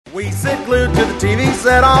We sit glued to the TV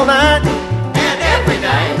set all night And every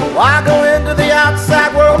day, why go into the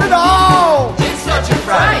outside world at all? it's such a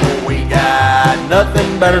fright. We got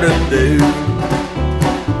nothing better to do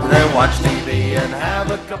than watch TV and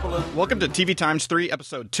have a couple of... Welcome to TV3,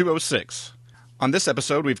 episode 206. On this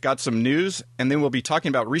episode, we've got some news, and then we'll be talking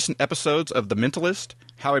about recent episodes of The Mentalist,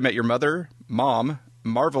 How I Met Your Mother, Mom,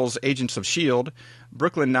 Marvel's Agents of S.H.I.E.L.D,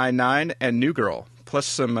 Brooklyn Nine-Nine, and New Girl, plus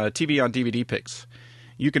some TV on DVD picks.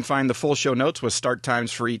 You can find the full show notes with start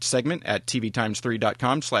times for each segment at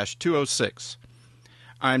tvtimes3.com/206.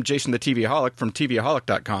 I'm Jason the TVaholic from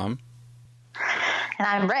tvaholic.com. And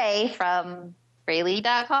I'm Ray from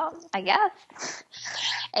Rayleigh.com, I guess.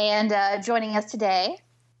 And joining us today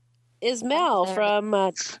is Mel from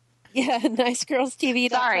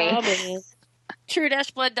NiceGirlsTV.com Sorry. and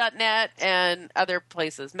True-Blood.net and other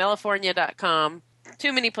places. Melifornia.com.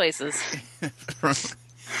 Too many places.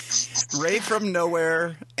 Ray from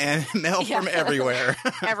nowhere and Mel from everywhere.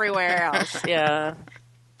 Everywhere else, yeah.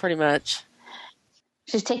 Pretty much.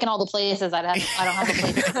 she's taken all the places I don't have a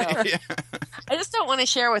place to go. Yeah. I just don't want to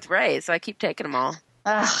share with Ray, so I keep taking them all.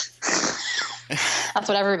 Ugh. That's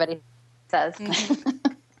what everybody says.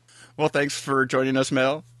 Well, thanks for joining us,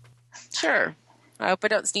 Mel. Sure. I hope I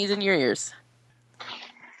don't sneeze in your ears.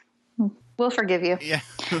 We'll forgive you. Yeah.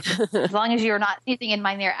 As long as you're not sneezing in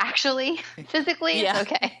mine there actually, physically, Yeah.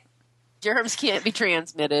 it's okay. Germs can't be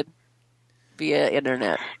transmitted via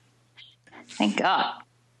internet. Thank God.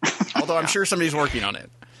 Although I'm sure somebody's working on it.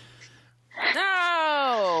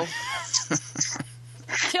 No!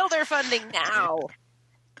 Kill their funding now.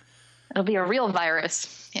 It'll be a real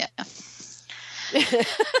virus. Yeah.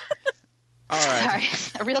 All right. Sorry.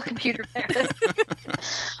 A real computer virus.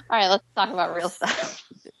 All right, let's talk about real stuff.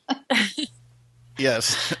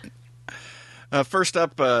 Yes. First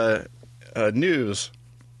up, news.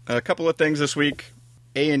 A couple of things this week.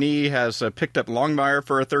 A&E has picked up Longmire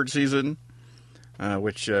for a third season,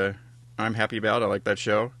 which I'm happy about. I like that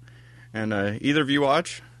show. And either of you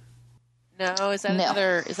watch? No, is that No.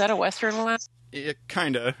 is that a Western one? Yeah,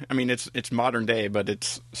 kinda. I mean, it's modern day, but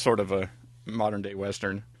it's sort of a modern day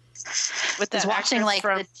Western. With Just that watching actress like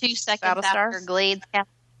from the 2 seconds Battlestar? after Glades.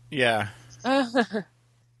 Yeah,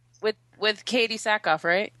 with Katie Sackhoff,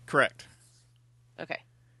 right? correct. Okay.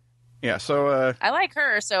 Yeah, so I like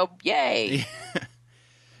her, so yay.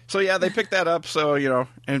 so yeah, they picked that up. So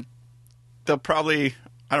and they'll probably,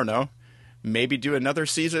 I don't know, maybe do another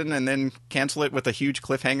season and then cancel it with a huge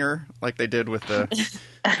cliffhanger, like they did with the.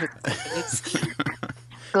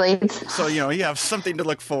 Glades. So you have something to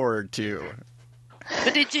look forward to.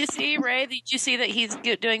 But did you see, Ray? Did you see that he's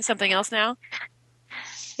doing something else now?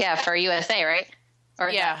 Yeah, for USA, right? Or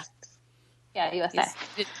Yeah. Yeah, USA.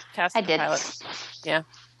 He's cast I did. pilot. Yeah.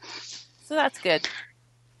 So that's good.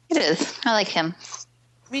 It is. I like him.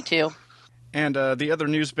 Me too. And the other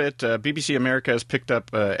news bit, BBC America has picked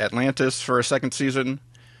up Atlantis for a second season,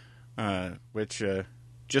 which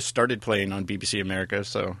just started playing on BBC America,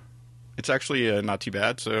 so it's actually not too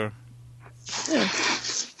bad. So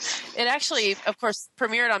It actually, of course,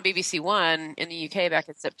 premiered on BBC One in the UK back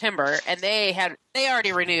in September, and they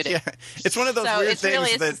already renewed it. yeah, it's one of those So weird it's things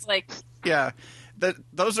really that just like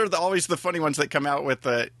those are always the funny ones that come out with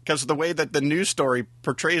because the way that the news story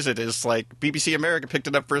portrays it is like BBC America picked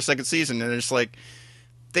it up for a second season, and it's like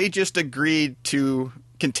they just agreed to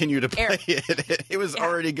continue to play it. It was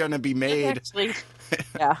already going to be made. actually,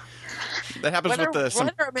 yeah. That happens with some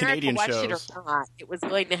whether America Canadian watched shows. it or not, it was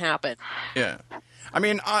going to happen. Yeah, I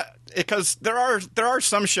mean, because there are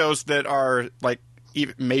some shows that are like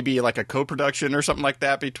maybe like a co-production or something like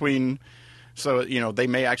that between. So they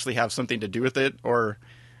may actually have something to do with it, or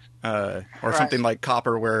something like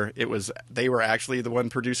Copper, where they were actually the one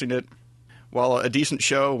producing it. While a decent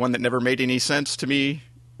show, one that never made any sense to me,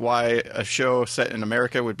 why a show set in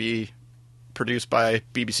America would be produced by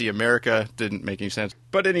BBC America didn't make any sense.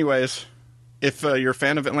 But anyways, if you're a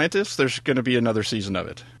fan of Atlantis, there's going to be another season of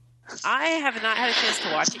it. I have not had a chance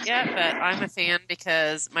to watch it yet, but I'm a fan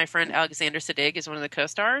because my friend Alexander Siddig is one of the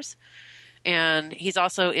co-stars. And he's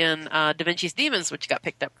also in Da Vinci's Demons, which got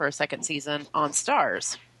picked up for a second season on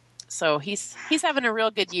Starz. So he's having a real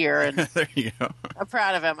good year, and There you go. I'm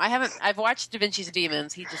proud of him. I've watched Da Vinci's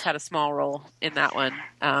Demons. He just had a small role in that one,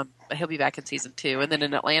 but he'll be back in season 2. And then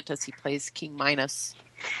in Atlantis, he plays King Minos.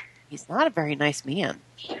 He's not a very nice man.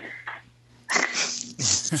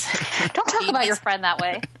 Don't talk about your friend that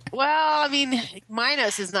way. Well, I mean,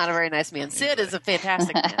 Minos is not a very nice man. Sid is a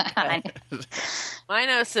fantastic man. But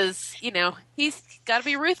Minos is, he's got to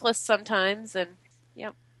be ruthless sometimes, and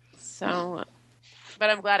so. But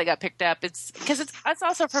I'm glad it got picked up. It's because it's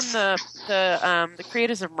also from the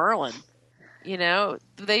creators of Merlin, You know,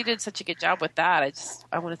 they did such a good job with that.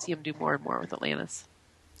 I want to see them do more and more with Atlantis.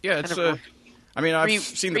 Yeah, it's Kind of I mean, I've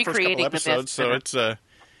seen the first couple recreating the episodes, myth. so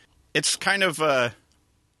it's kind of I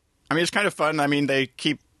mean, it's kind of fun. I mean, they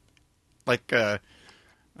keep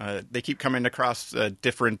they keep coming across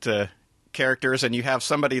different characters, and you have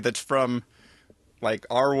somebody that's from like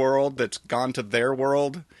our world that's gone to their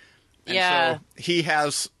world. And Yeah. so he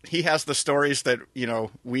has the stories that, you know,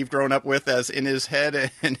 we've grown up with as in his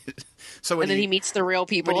head, and so when And then he meets the real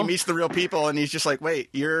people. when he meets the real people, and he's just like, wait,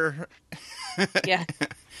 you're Yeah.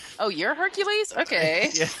 Oh, you're Hercules?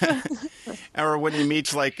 Okay. yeah. Or when he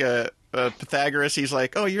meets like Pythagoras, he's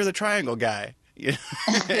like, oh, you're the triangle guy. You know?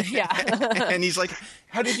 Yeah. And he's like,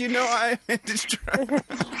 how did you know I meant this triangle?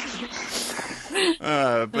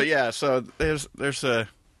 But yeah, so there's a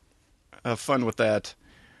fun with that.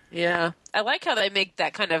 Yeah. I like how they make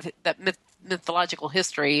that kind of that mythological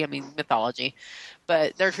history. I mean, mythology,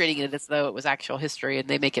 but they're treating it as though it was actual history, and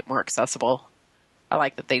they make it more accessible. I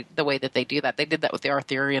like that the way that they do that. They did that with the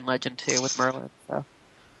Arthurian legend too, with Merlin. So.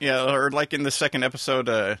 Yeah, or like in the second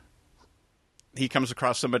episode, he comes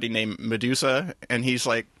across somebody named Medusa, and he's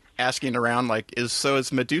like asking around, like,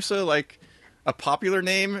 is Medusa like a popular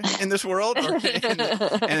name in this world?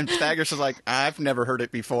 And Pythagoras is like, I've never heard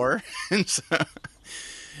it before.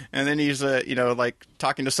 And then he's you know, like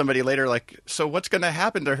talking to somebody later, like, so what's going to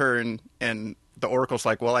happen to her? And the oracle's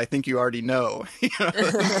like, well, I think you already know. You know?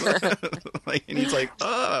 Like, and he's like,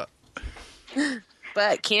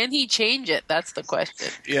 But can he change it? That's the question.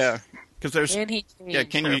 yeah, because there's Can he change? yeah,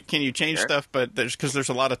 can you change stuff? But there's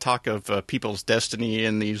a lot of talk of people's destiny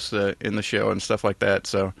in these in the show and stuff like that.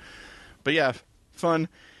 So, but yeah, fun.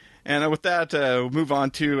 And with that, we'll move on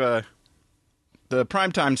to the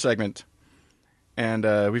primetime segment. And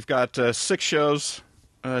we've got 6 shows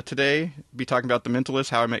today. Be talking about The Mentalist,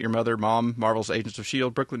 How I Met Your Mother, Mom, Marvel's Agents of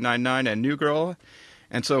S.H.I.E.L.D, Brooklyn Nine-Nine, and New Girl.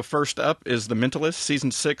 And so first up is The Mentalist,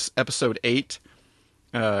 Season 6, Episode 8,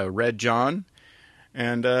 Red John.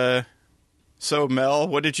 And so, Mel,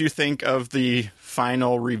 what did you think of the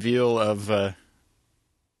final reveal of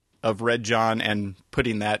Red John and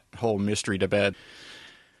putting that whole mystery to bed?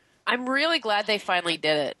 I'm really glad they finally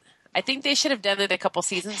did it. I think they should have done it a couple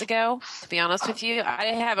seasons ago, to be honest with you. I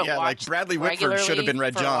haven't Yeah, like watched Bradley Whitford should have been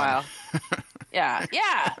Red for a John. while. Yeah.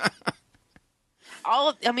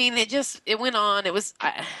 It went on. It was,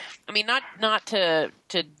 I mean, not to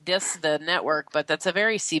diss the network, but that's a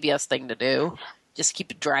very CBS thing to do. Just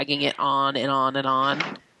keep dragging it on and on and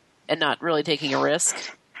on, and not really taking a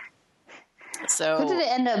risk. So, Who did it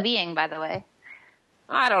end up being, by the way?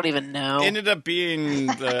 I don't even know. It ended up being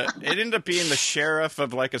the sheriff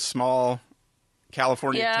of like a small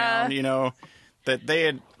California town, you know, that they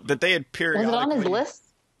had periodically. Was it on his list?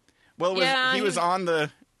 Well, he was on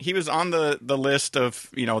the list of,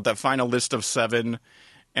 you know, that final list of 7,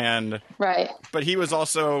 and Right. but he was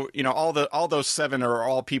also, you know, all those 7 are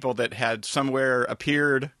all people that had somewhere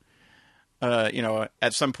appeared, you know,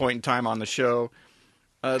 at some point in time on the show.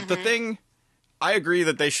 The thing. I agree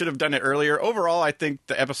that they should have done it earlier. Overall, I think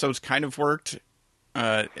the episodes kind of worked.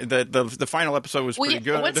 The final episode was pretty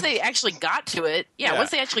good. Once they actually got to it, once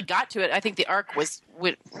they actually got to it, I think the arc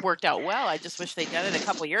worked out well. I just wish they'd done it a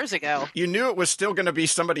couple years ago. You knew it was still going to be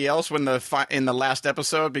somebody else in the last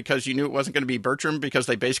episode, because you knew it wasn't going to be Bertram, because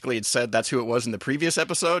they basically had said that's who it was in the previous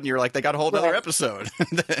episode, and you're like, they got a whole other episode.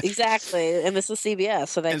 Exactly, and this is CBS,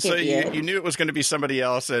 so that and can't so be it. You knew it was going to be somebody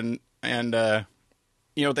else, and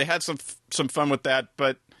you know, they had some fun with that,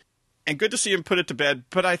 and good to see him put it to bed.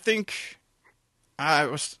 But I think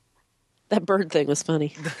That bird thing was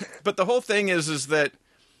funny. But the whole thing is that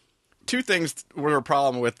 2 things were a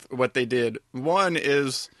problem with what they did. One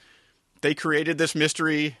is they created this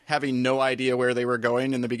mystery having no idea where they were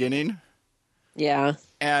going in the beginning. Yeah.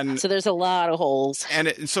 And so there's a lot of holes.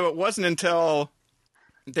 And so it wasn't until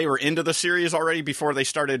they were into the series already before they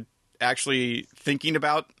started actually thinking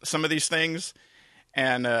about some of these things.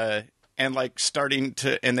 And like starting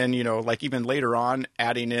to, and then, you know, like even later on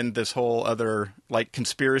adding in this whole other like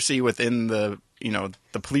conspiracy within the, you know,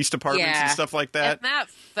 the police departments and stuff like that. And that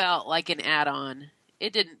felt like an add-on.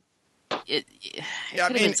 It didn't. It yeah,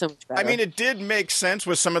 could have been so much better. I mean, it did make sense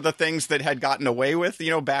with some of the things that had gotten away with,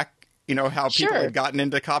 you know, back, you know, how people had gotten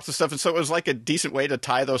into cops and stuff. And so it was like a decent way to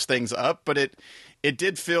tie those things up, but it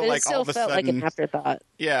did feel like all of a sudden, like an afterthought.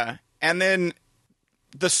 Yeah. And then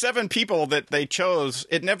the 7 people that they chose,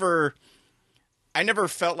 I never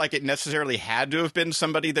felt like it necessarily had to have been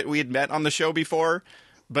somebody that we had met on the show before,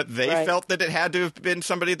 but they felt that it had to have been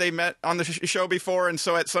somebody they met on the show before. And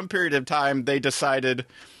so at some period of time, they decided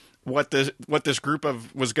what this group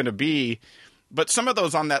was going to be. But some of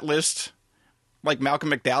those on that list, like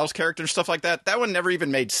Malcolm McDowell's character and stuff like that. That one never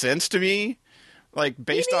even made sense to me. Like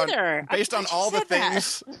based on all the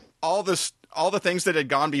things, all the things that had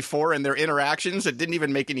gone before and their interactions, it didn't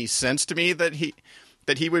even make any sense to me that he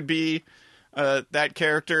would be that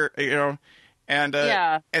character, you know. And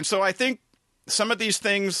and so I think some of these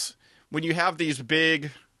things, when you have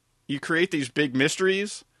you create these big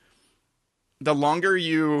mysteries, the longer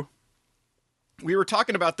we were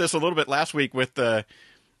talking about this a little bit last week with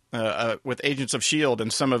Agents of S.H.I.E.L.D.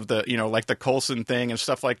 and some of the, you know, like the Coulson thing and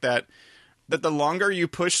stuff like that, that the longer you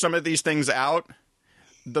push some of these things out,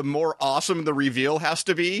 the more awesome the reveal has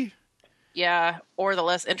to be. Yeah, or the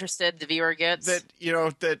less interested the viewer gets. That, you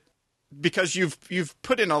know, that because you've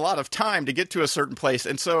put in a lot of time to get to a certain place.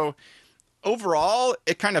 And so overall,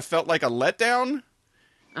 it kind of felt like a letdown.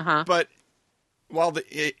 Uh-huh. But while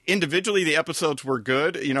individually the episodes were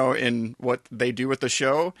good, you know, in what they do with the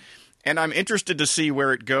show, and I'm interested to see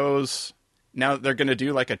where it goes now that they're going to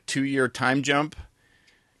do like a 2-year time jump.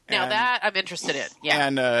 Now that I'm interested in,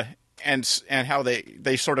 yeah. And how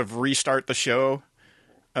they sort of restart the show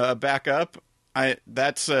back up.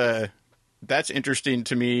 That's interesting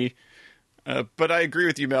to me. But I agree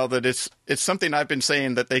with you, Mel, that it's something I've been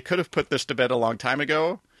saying that they could have put this to bed a long time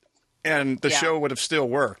ago, and the show would have still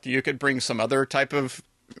worked. You could bring some other type of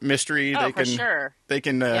mystery. For sure. They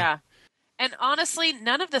can. Yeah. And honestly,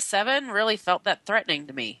 none of the 7 really felt that threatening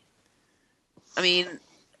to me. I mean,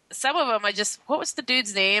 some of them, what was the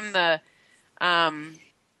dude's name? The Malcolm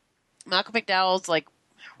McDowell's like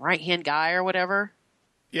right-hand guy or whatever.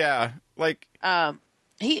 Yeah, like I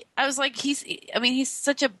was like, he's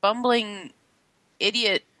such a bumbling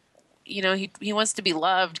idiot. You know, he wants to be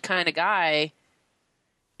loved kind of guy.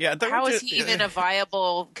 Yeah, how is he even a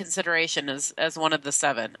viable consideration as one of the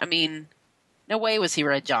 7? I mean, no way was he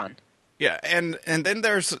Red John. Yeah, and then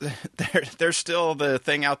there's still the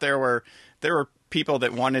thing out there where there were people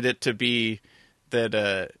that wanted it to be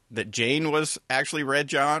that Jane was actually Red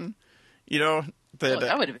John. You know,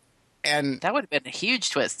 that would have been a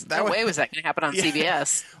huge twist. No way was that going to happen on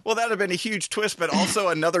CBS. Well, that would have been a huge twist, but also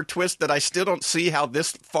another twist that I still don't see how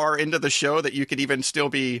this far into the show that you could even still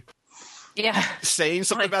be saying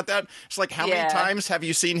something about that. It's like, how many times have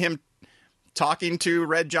you seen him talking to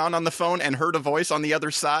Red John on the phone and heard a voice on the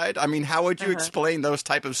other side? I mean, how would you explain those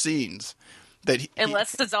type of scenes?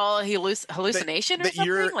 Unless it's all a hallucination or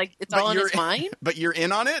something? Like, it's all in his mind? But you're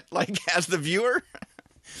in on it, like, as the viewer?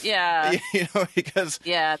 Yeah. You know, because...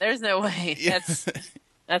 Yeah, there's no way.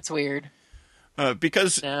 That's weird.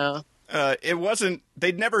 Because it wasn't...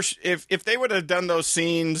 They'd never... If they would have done those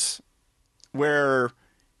scenes where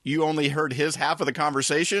you only heard his half of the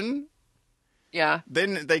conversation... Yeah.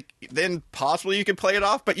 Then possibly you could play it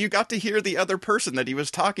off, but you got to hear the other person that he was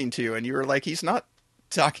talking to, and you were like, he's not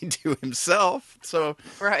talking to himself. So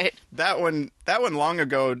right. That one long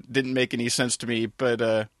ago didn't make any sense to me,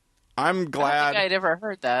 but I'm glad. I don't think I'd ever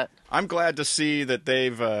heard that. I'm glad to see that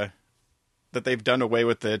they've done away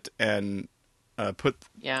with it and put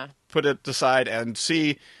it aside and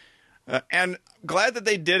see, and glad that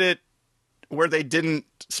they did it where they didn't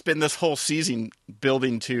spend this whole season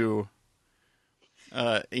building to.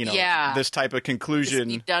 This type of conclusion.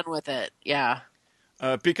 Just be done with it,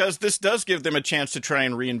 because this does give them a chance to try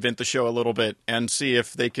and reinvent the show a little bit and see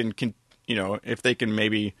if they can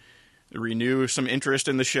maybe renew some interest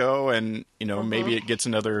in the show, and maybe it gets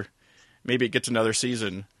another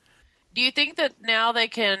season. Do you think that now they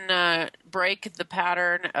can break the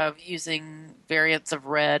pattern of using variants of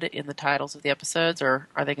red in the titles of the episodes, or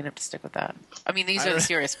are they going to have to stick with that? I mean, these are the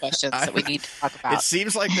serious questions that we need to talk about. It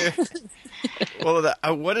seems like they're... Well,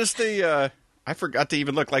 what is the... I forgot to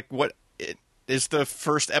even look. Like, what is the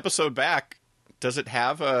first episode back? Does it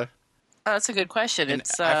have a... Oh, that's a good question.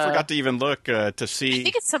 I forgot to even look to see... I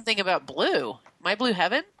think it's something about blue. My Blue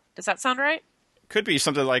Heaven? Does that sound right? Could be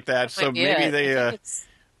something like that. So maybe they...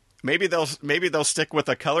 Maybe they'll stick with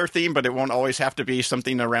a color theme, but it won't always have to be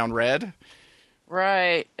something around red.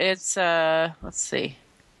 Right. It's let's see.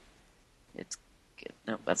 It's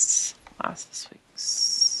no, that's last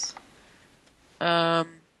week's. My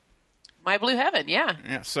Blue Heaven, yeah.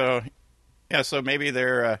 Yeah. So maybe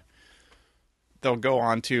they'll go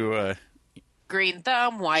on to Green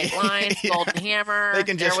Thumb, White Line, Golden Hammer.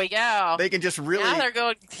 There we go. They can just really. Now they're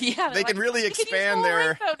going. Yeah, they can really expand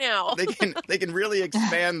their. Now. They can really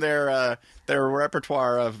expand their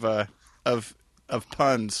repertoire of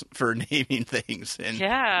puns for naming things. And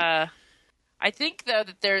yeah, I think though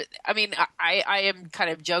that there. I mean, I am kind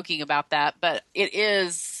of joking about that, but it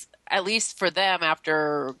is at least for them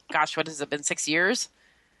after what has it been 6 years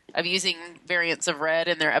of using variants of red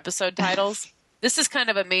in their episode titles. This is kind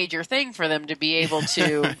of a major thing for them to be able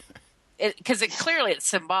to because clearly it's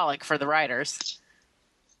symbolic for the writers.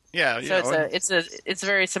 Yeah, So it's a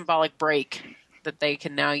very symbolic break that they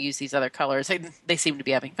can now use these other colors. They seem to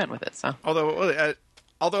be having fun with it. So although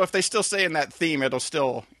if they still stay in that theme, it'll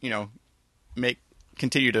still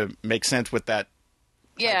continue to make sense with that.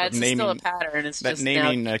 Yeah, it's naming, still a pattern. It's that just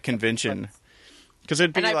naming now convention. Because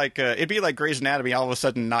it'd be like Grey's Anatomy all of a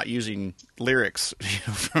sudden not using lyrics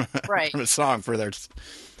from a song for their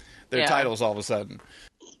titles all of a sudden.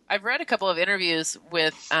 I've read a couple of interviews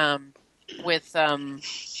with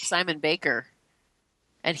Simon Baker,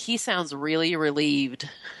 and he sounds really relieved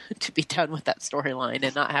to be done with that storyline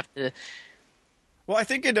and not have to. Well, I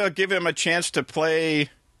think it'll give him a chance to play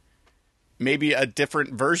maybe a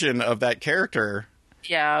different version of that character.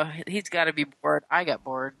 Yeah, he's got to be bored. I got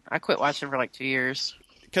bored. I quit watching for like 2 years.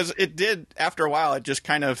 Because it did, after a while, it just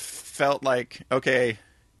kind of felt like, okay,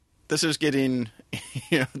 this is getting,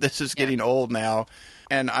 getting old now.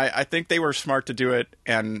 And I think they were smart to do it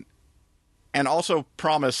and also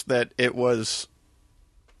promise that it's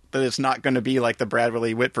not going to be like the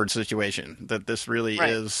Bradley Whitford situation, that this really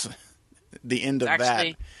is the end of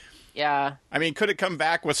that. Yeah. I mean, could it come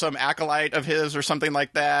back with some acolyte of his or something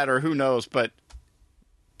like that, or who knows, but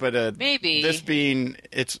maybe this being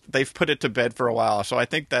they've put it to bed for a while, so I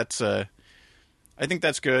think that's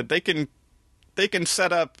good. They can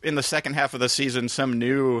set up in the second half of the season some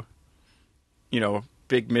new,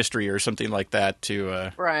 big mystery or something like that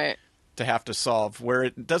to have to solve, where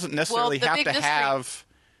it doesn't necessarily have to have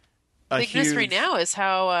a big huge mystery now is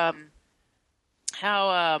how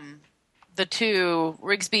the two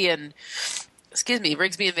Rigsby and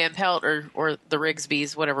Van Pelt or the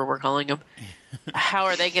Rigsbys, whatever we're calling them, how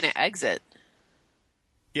are they going to exit?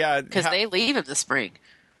 Yeah, because they leave in the spring.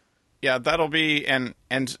 Yeah, that'll be and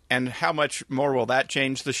how much more will that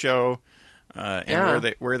change the show and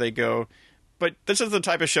where they go? But this is the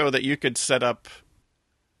type of show that you could set up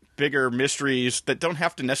bigger mysteries that don't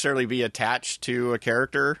have to necessarily be attached to a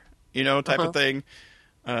character, type of thing.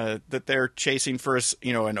 That they're chasing for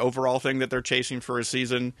an overall thing that they're chasing for a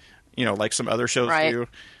season, like some other shows do.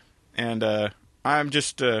 And I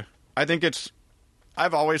think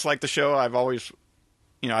I've always liked the show. I've always,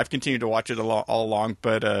 I've continued to watch it all along,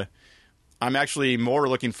 but I'm actually more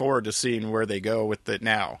looking forward to seeing where they go with it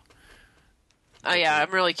now. Oh yeah,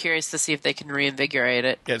 I'm really curious to see if they can reinvigorate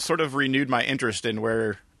it. Yeah, it sort of renewed my interest in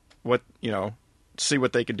see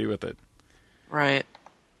what they can do with it. Right.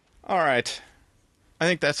 All right. I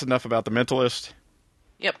think that's enough about The Mentalist.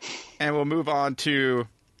 Yep. And we'll move on to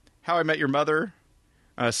How I Met Your Mother,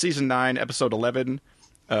 Season 9, Episode 11,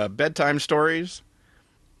 Bedtime Stories,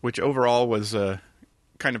 which overall was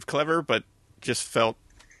kind of clever, but just felt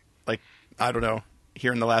like, I don't know,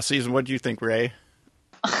 here in the last season. What did you think, Ray?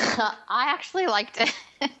 I actually liked it.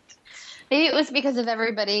 Maybe it was because of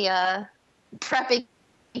everybody prepping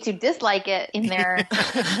to dislike it in their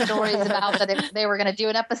stories about that if they were going to do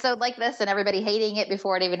an episode like this and everybody hating it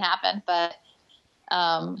before it even happened. But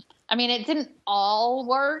it didn't all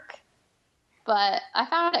work, but I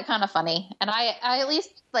found it kind of funny, and I at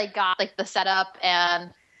least got the setup,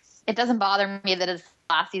 and it doesn't bother me that it's the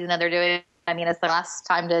last season that they're doing. I mean, it's the last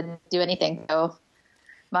time to do anything, so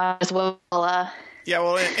might as well. Yeah,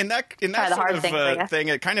 well, in that sort of thing,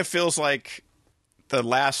 it kind of feels like the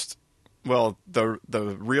last. Well, the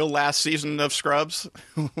real last season of Scrubs,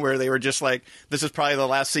 where they were just like, this is probably the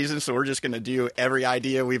last season, so we're just going to do every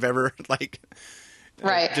idea we've ever,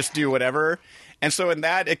 just do whatever. And so in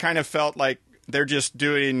that, it kind of felt like they're just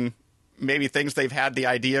doing maybe things they've had the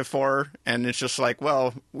idea for, and it's just like,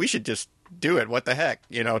 well, we should just do it. What the heck,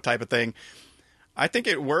 type of thing. I think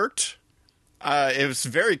it worked. It was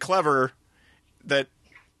very clever that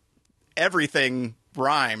everything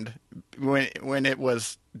rhymed when it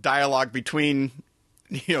was dialogue between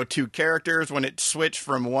two characters, when it switched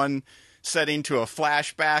from one setting to a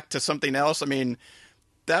flashback to something else. I mean,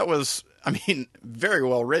 that was very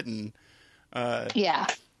well written. Yeah.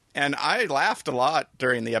 And I laughed a lot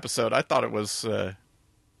during the episode. I thought it was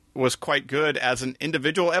quite good as an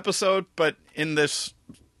individual episode, but in this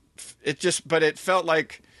it felt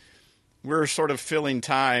like we're sort of filling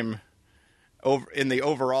time over in the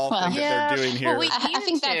overall thing that they're doing here. Well, I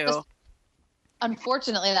think that's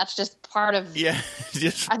unfortunately, that's just part of. Yeah,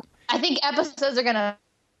 I think episodes are gonna.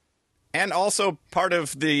 And also part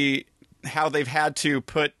of how they've had to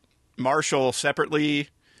put Marshall separately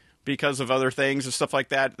because of other things and stuff like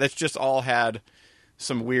that. That's just all had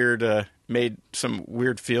some weird, made some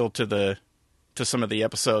weird feel to some of the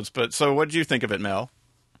episodes. But so, what did you think of it, Mel?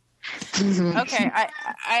 Okay,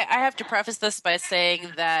 I have to preface this by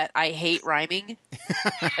saying that I hate rhyming.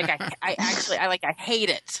 I hate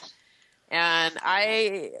it. And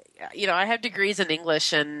I have degrees in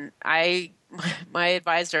English, and my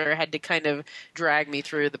advisor had to kind of drag me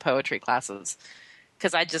through the poetry classes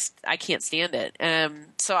because I can't stand it.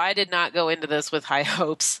 So I did not go into this with high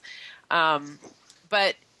hopes.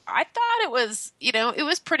 But I thought it was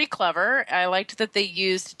pretty clever. I liked that they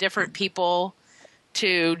used different people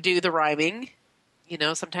to do the rhyming.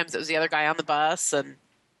 Sometimes it was the other guy on the bus, and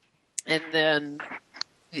then the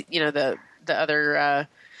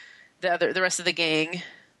rest of the gang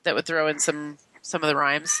that would throw in some of the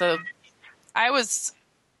rhymes. So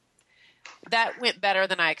that went better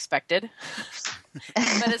than I expected.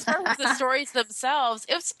 But as far as the stories themselves,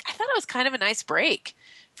 I thought it was kind of a nice break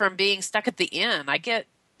from being stuck at the inn.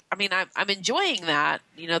 I'm enjoying that,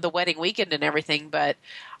 the wedding weekend and everything, but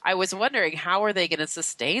I was wondering how are they going to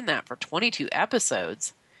sustain that for 22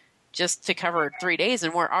 episodes just to cover 3 days,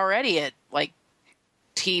 and we're already at like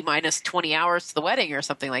T minus 20 hours to the wedding or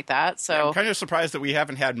something like that. So yeah, I'm kind of surprised that we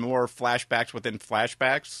haven't had more flashbacks within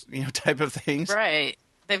flashbacks, type of things. Right.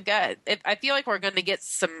 I feel like we're going to get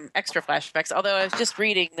some extra flashbacks, although I was just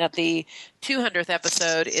reading that the 200th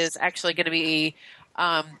episode is actually going to be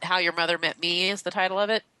How Your Mother Met Me is the title of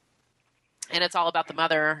it. And it's all about the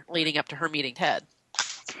mother leading up to her meeting Ted.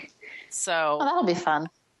 So that'll be fun.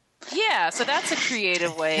 Yeah, so that's a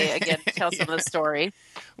creative way, again, to tell some of the story.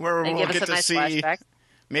 Where and we'll give us get a nice to see, flashback.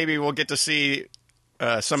 Maybe we'll get to see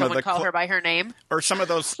Someone call her by her name. or some of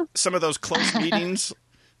those close meetings.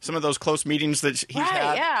 Some of those close meetings that he's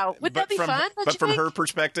had. Yeah. Would that be fun? But from her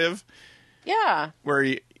perspective. Yeah.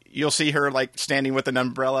 Where you'll see her like standing with an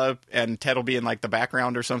umbrella and Ted will be in like the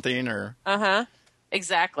background or something. Or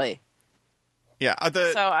exactly. Yeah.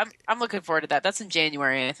 So I'm looking forward to that. That's in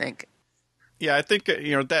January, I think. Yeah, I think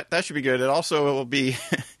that should be good. It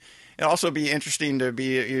will be interesting to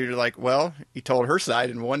be. You're like, well, he told her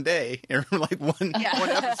side in one day, or like one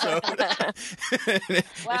episode.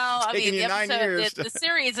 Well, I mean, the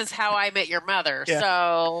series is How I Met Your Mother,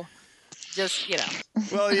 so just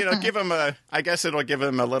Well, give him I guess it'll give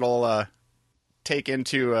him a little take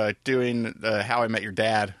into doing How I Met Your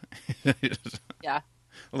Dad. Yeah,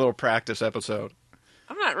 a little practice episode.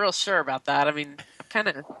 I'm not real sure about that. I mean, I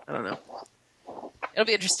don't know. It'll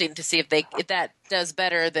be interesting to see if that does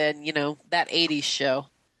better than that '80s show.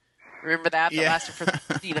 Remember that? That lasted for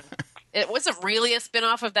it wasn't really a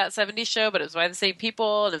spinoff of that '70s show, but it was by the same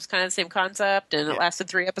people and it was kind of the same concept, and it lasted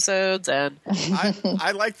 3 episodes. And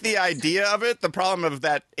I liked the idea of it. The problem of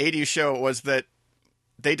that '80s show was that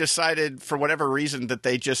they decided for whatever reason that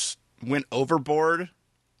they just went overboard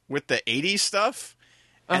with the '80s stuff,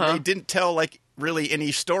 and they didn't tell like really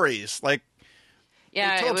any stories like.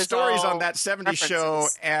 Yeah, they told stories on that 70s show,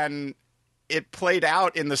 and it played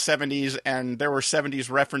out in the 70s, and there were 70s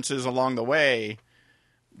references along the way.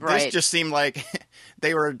 Right. This just seemed like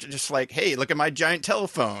they were just like, hey, look at my giant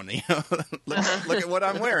telephone. Look at what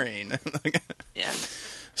I'm wearing. Yeah.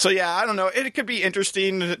 So, yeah, I don't know. It could be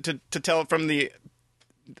interesting to tell it from the,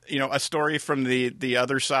 a story from the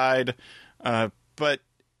other side. But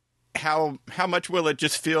how much will it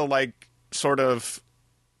just feel like sort of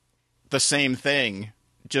the same thing,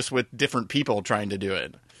 just with different people trying to do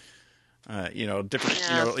it.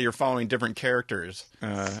 Different. You're following different characters.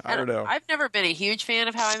 I don't know. I've never been a huge fan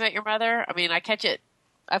of How I Met Your Mother. I mean,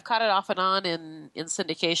 I've caught it off and on in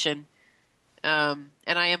syndication, and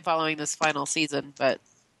I am following this final season, but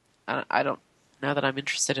I don't know that I'm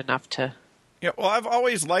interested enough to. Yeah, well, I've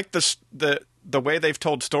always liked the way they've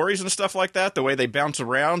told stories and stuff like that. The way they bounce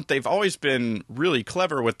around, they've always been really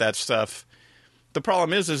clever with that stuff. The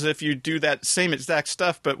problem is if you do that same exact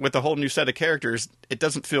stuff, but with a whole new set of characters, it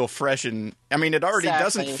doesn't feel fresh. It already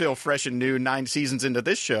doesn't feel fresh and new 9 seasons into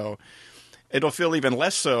this show. It'll feel even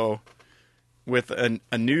less so with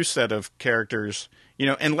a new set of characters,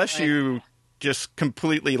 unless you just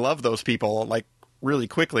completely love those people, like really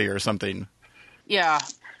quickly or something. Yeah,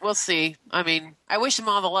 we'll see. I mean, I wish them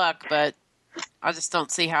all the luck, but I just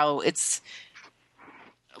don't see how it's...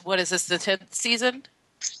 What is this, the 10th season?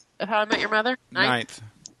 Of How I Met Your Mother? 9th.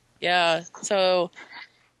 Yeah, so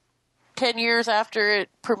 10 years after it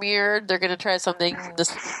premiered, they're going to try something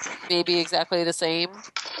maybe exactly the same.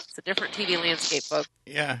 It's a different TV landscape, folks.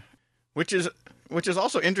 Yeah, which is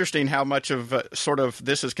also interesting how much of sort of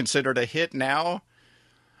this is considered a hit now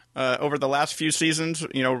over the last few seasons,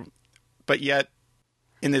 but yet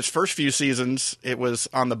in its first few seasons, it was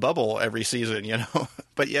on the bubble every season,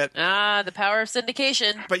 But yet, the power of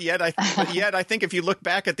syndication. But yet, I think if you look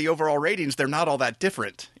back at the overall ratings, they're not all that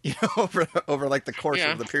different, over like the course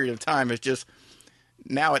of the period of time. It's just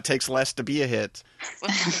now it takes less to be a hit.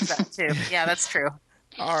 That too. Yeah, that's true.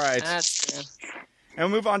 All right, that's true.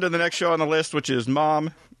 and we'll move on to the next show on the list, which is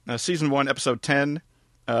Mom. Season 1, Episode 10,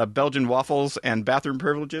 Belgian Waffles and Bathroom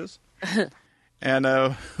Privileges. And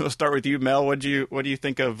we'll start with you, Mel. What do you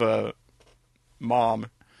think of Mom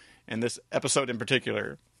and this episode in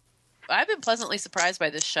particular? I've been pleasantly surprised by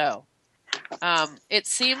this show. It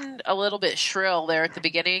seemed a little bit shrill there at the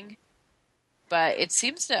beginning, but it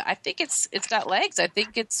seems to. I think it's got legs. I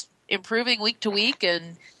think it's improving week to week,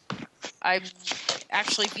 and I'm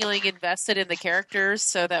actually feeling invested in the characters.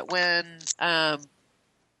 So that when, I'm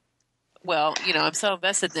so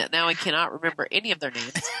invested that now I cannot remember any of their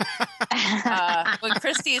names. When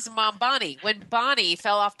Christy's mom when Bonnie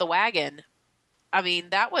fell off the wagon. I mean,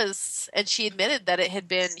 that was, and she admitted that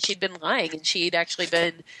she'd been lying, and she'd actually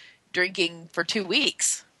been drinking for 2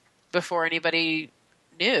 weeks before anybody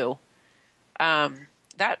knew.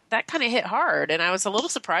 That kind of hit hard, and I was a little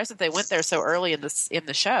surprised that they went there so early in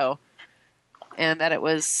the show, and that it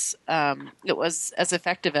was as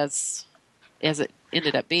effective as it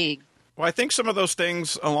ended up being. Well, I think some of those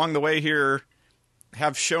things along the way here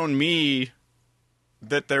have shown me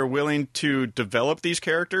that they're willing to develop these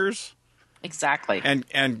characters. Exactly.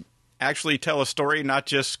 And actually tell a story, not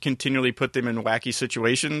just continually put them in wacky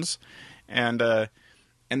situations. And that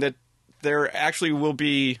there actually will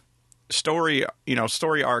be story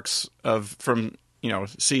arcs from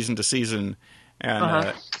season to season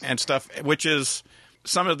and stuff, which is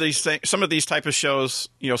some of these type of shows,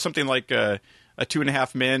 something like a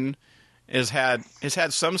 2.5 Men has had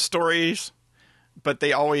some stories, but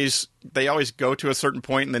they always go to a certain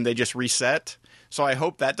point and then they just reset. So I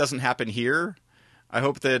hope that doesn't happen here. I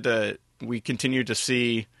hope that we continue to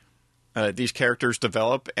see these characters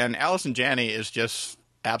develop. And Allison Janney is just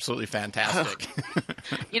absolutely fantastic.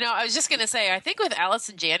 I was just going to say, I think with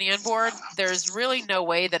Allison Janney on board, there's really no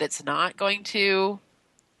way that it's not going to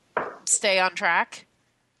stay on track.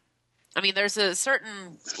 I mean, there's a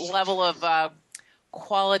certain level of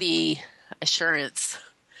quality assurance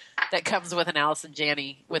that comes with Allison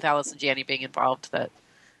Janney being involved that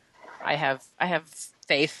I have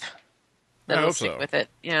faith that it'll stick with it.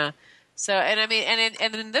 Yeah. So, and I mean,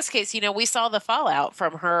 and in this case, we saw the fallout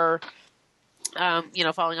from her,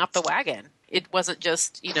 falling off the wagon. It wasn't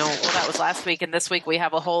just, that was last week, and this week we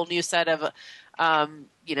have a whole new set of,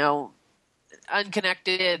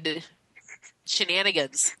 unconnected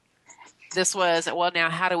shenanigans. This was, now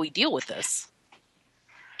how do we deal with this?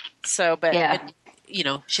 So, but,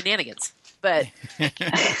 shenanigans. But,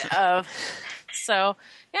 so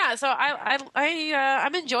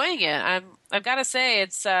I'm enjoying it. I've got to say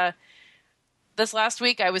it's this last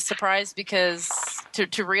week I was surprised because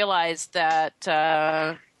to realize that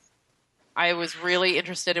I was really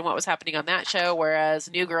interested in what was happening on that show,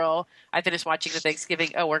 whereas New Girl I finished watching the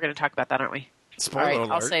Thanksgiving. Oh, we're going to talk about that, aren't we? Spoiler All right,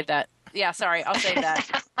 alert. I'll save that. Yeah, sorry, I'll save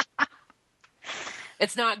that.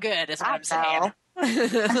 It's not good, is what I'm saying.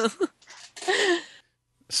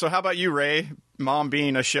 So how about you, Ray? Mom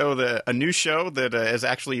being a new show that has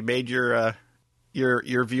actually made your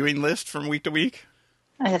viewing list from week to week?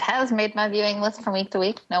 It has made my viewing list from week to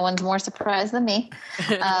week. No one's more surprised than me.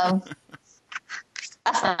 That's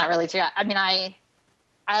not really true. I mean, I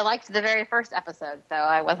liked the very first episode, so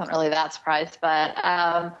I wasn't really that surprised. But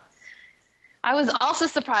I was also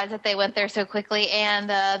surprised that they went there so quickly and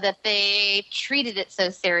that they treated it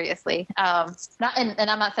so seriously. And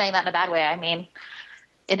I'm not saying that in a bad way. I mean,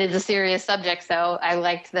 it is a serious subject, so I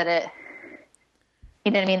liked that it.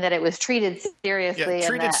 You know what I mean? That it was treated seriously. Yeah,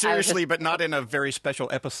 treated seriously, but not in a very special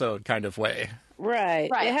episode kind of way. Right.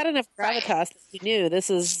 Right. It had enough gravitas that you knew this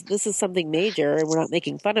is something major, and we're not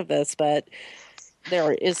making fun of this, but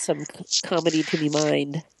there is some comedy to be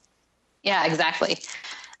mined. Yeah, exactly.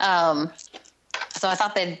 So I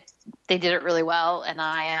thought they did it really well, and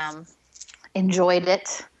I enjoyed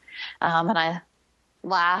it. And I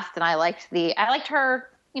laughed, and I liked her,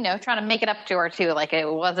 trying to make it up to her too. Like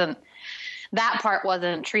that part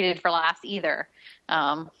wasn't treated for laughs either.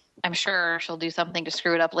 I'm sure she'll do something to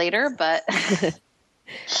screw it up later, but and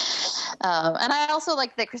I also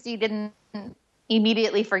like that Christy didn't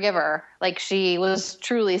immediately forgive her. Like she was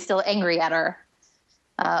truly still angry at her,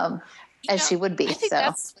 as she would be.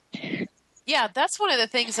 That's one of the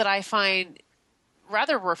things that I find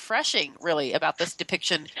rather refreshing, really, about this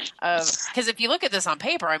depiction of, because if you look at this on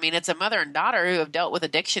paper, I mean, it's a mother and daughter who have dealt with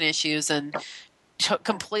addiction issues and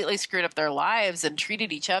completely screwed up their lives and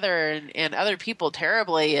treated each other and other people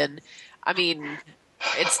terribly. And I mean,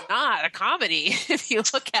 it's not a comedy if you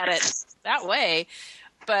look at it that way,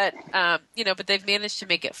 but but they've managed to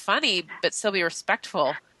make it funny, but still be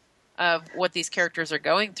respectful of what these characters are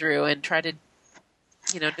going through and try to,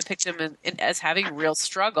 depict them as having real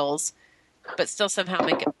struggles, but still somehow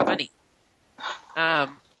make it funny.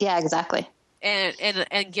 Yeah, exactly.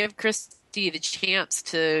 and give Christy the chance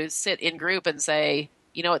to sit in group and say,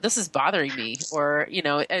 you know what, this is bothering me. Or, you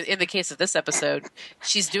know, in the case of this episode,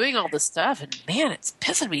 she's doing all this stuff and man, it's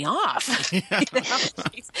pissing me off. You know?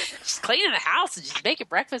 She's cleaning the house and she's making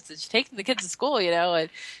breakfast and she's taking the kids to school, you know,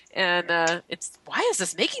 and it's, why is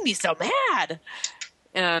this making me so mad?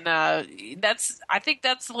 And I think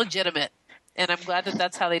that's legitimate. And I'm glad that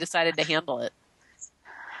that's how they decided to handle it.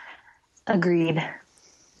 Agreed.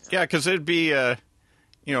 Yeah, because it'd be, you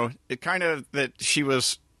know, it kind of that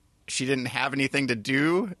she didn't have anything to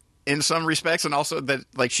do in some respects, and also that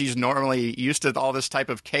like she's normally used to all this type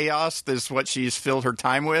of chaos. This is what she's filled her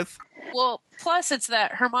time with. Well, plus it's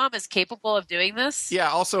that her mom is capable of doing this. Yeah.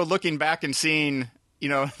 Also, looking back and seeing, you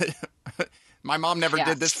know, my mom never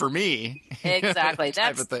did this for me. Exactly.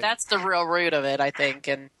 That's the real root of it, I think,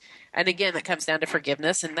 and again, it comes down to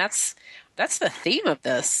forgiveness, and that's the theme of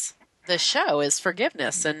this. The show is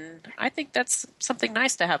forgiveness, and I think that's something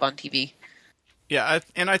nice to have on TV. Yeah,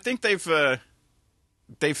 and I think they've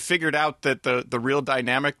figured out that the real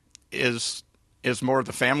dynamic is more of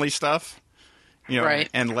the family stuff, you know, right,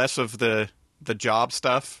 and less of the job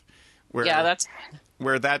stuff. Where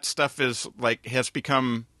that stuff is like has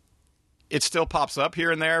become, it still pops up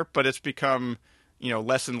here and there, but it's become, you know,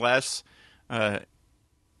 less and less.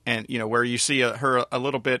 And you know, where you see her a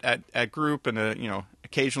little bit at group and you know,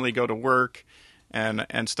 occasionally go to work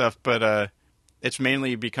and stuff, but it's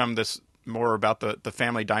mainly become this more about the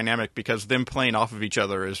family dynamic, because them playing off of each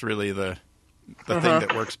other is really the thing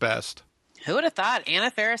that works best. Who would have thought Anna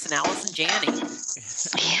Faris and Allison Janney?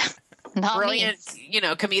 Yeah, not brilliant, me. You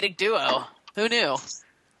know, comedic duo. Who knew?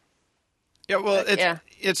 Yeah, well,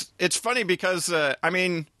 it's funny because I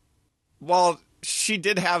mean, while she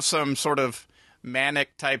did have some sort of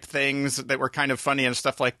manic type things that were kind of funny and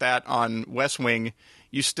stuff like that on West Wing,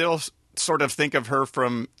 you still sort of think of her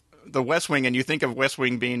from the West Wing, and you think of West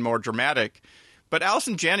Wing being more dramatic. But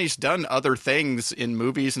Allison Janney's done other things in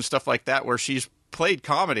movies and stuff like that where she's played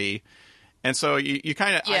comedy, and so you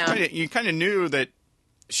kind of knew that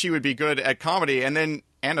she would be good at comedy. And then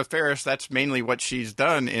Anna Faris, that's mainly what she's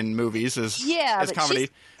done in movies is comedy.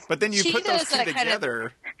 But then you put those two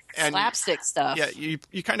together. And slapstick stuff. Yeah,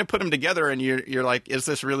 you kind of put them together, and you're like, is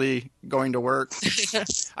this really going to work?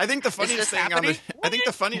 I think the funniest thing on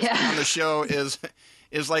the show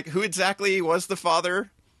is like, who exactly was the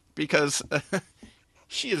father? Because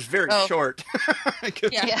she is very short.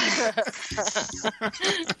 Yeah.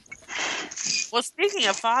 Well, speaking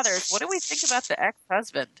of fathers, what do we think about the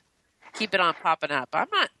ex-husband? Keep it on popping up. I'm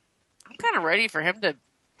kind of ready for him to,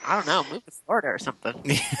 I don't know, move to Florida or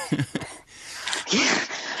something.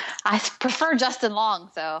 I prefer Justin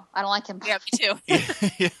Long, so I don't like him. Yeah, me too.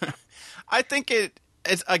 Yeah. I think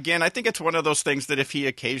it's one of those things that if he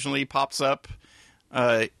occasionally pops up,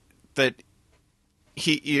 that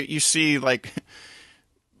you see like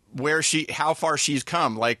how far she's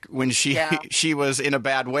come. Like when she was in a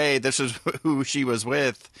bad way, this is who she was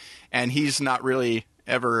with, and he's not really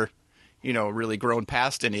ever, you know, really grown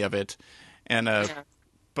past any of it, and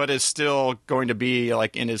but is still going to be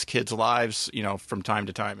like in his kids' lives, you know, from time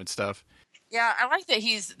to time and stuff. Yeah, I like that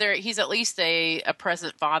he's there. He's at least a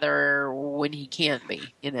present father when he can be,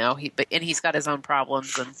 you know. And he's got his own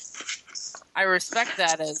problems, and I respect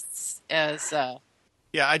that as.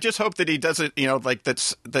 Yeah, I just hope that he doesn't, you know, like that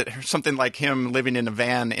something like him living in a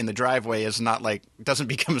van in the driveway is not like doesn't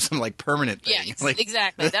become some like permanent thing. Yeah, like,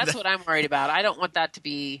 exactly. That's what I'm worried about. I don't want that to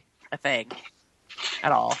be a thing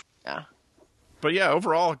at all. Yeah. But yeah,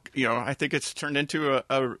 overall, you know, I think it's turned into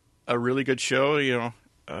a really good show, you know,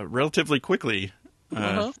 relatively quickly,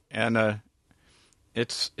 and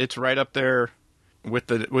it's right up there with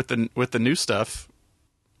the new stuff.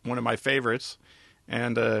 One of my favorites,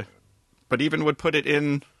 and but even would put it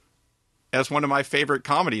in as one of my favorite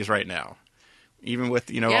comedies right now, even with,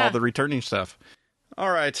 you know, all the returning stuff. All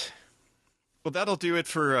right, well, that'll do it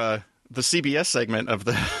for the CBS segment of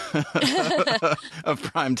the of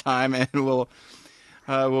prime time, and we'll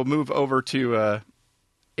move over to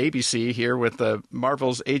ABC here with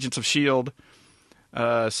Marvel's Agents of S.H.I.E.L.D.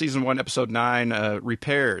 Season 1, Episode 9,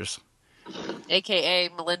 Repairs. AKA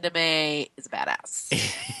Melinda May is a badass.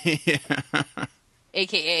 Yeah.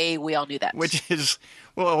 AKA we all knew that. Which is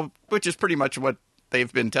pretty much what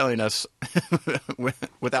they've been telling us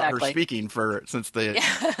without her speaking since the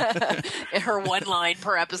her one line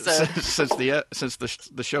per episode since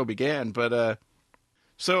the show began. But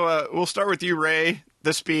so we'll start with you, Ray.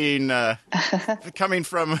 This being coming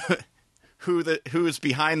from who is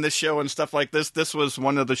behind this show and stuff like this. This was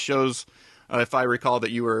one of the shows, if I recall,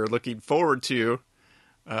 that you were looking forward to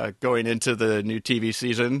going into the new TV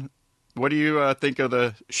season. what do you think of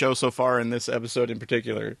the show so far in this episode in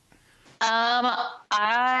particular?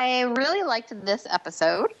 I really liked this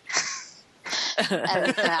episode. As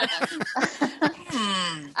it happens.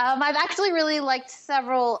 I've actually really liked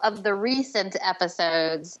several of the recent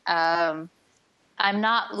episodes. I'm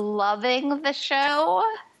not loving the show.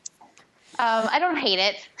 I don't hate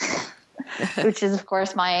it, which is, of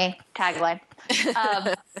course, my tagline.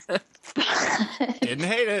 Didn't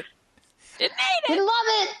hate it. Didn't love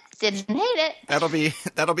it. Didn't hate it.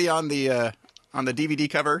 That'll be on the DVD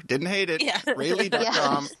cover. Didn't hate it. Yeah.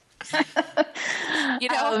 Rayleigh.com. You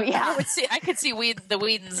know, yeah. I could see the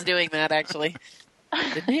Whedons doing that, actually.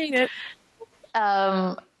 Didn't hate it.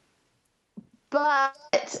 But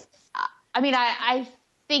I mean, I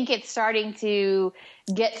think it's starting to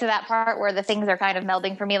get to that part where the things are kind of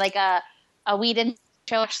melding for me. Like a Whedon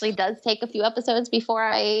show actually does take a few episodes before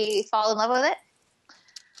I fall in love with it.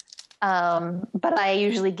 But I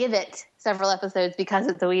usually give it several episodes because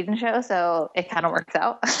it's a Whedon show, so it kind of works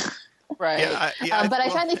out. Right. But I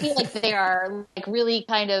finally feel like they are like really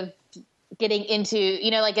kind of getting into,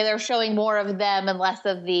 like they're showing more of them and less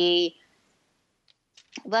of the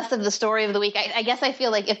story of the week. I guess I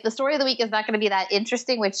feel like if the story of the week is not going to be that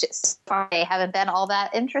interesting, which so far they haven't been all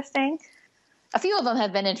that interesting. A few of them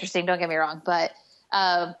have been interesting, don't get me wrong, but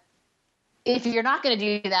if you're not going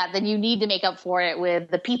to do that, then you need to make up for it with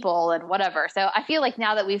the people and whatever. So I feel like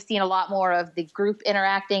now that we've seen a lot more of the group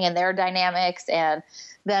interacting and their dynamics and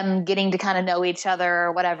them getting to kind of know each other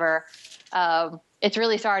or whatever, it's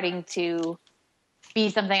really starting to be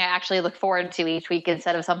something I actually look forward to each week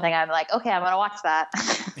instead of something I'm like, okay, I'm going to watch that.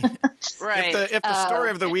 Right. If the story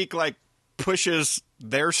of the week like pushes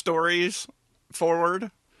their stories forward.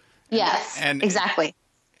 Yes, and exactly.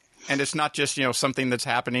 And it's not just, something that's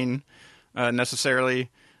happening necessarily.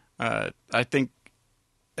 I think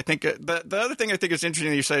the other thing I think is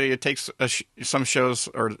interesting, you say it takes some shows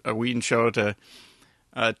or a Whedon show to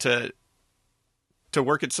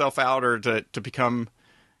work itself out or to become.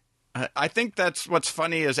 I think that's what's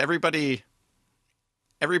funny is everybody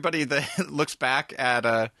that looks back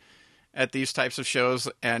at these types of shows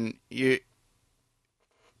and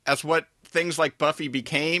as what things like Buffy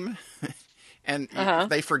became, and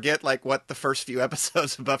they forget like what the first few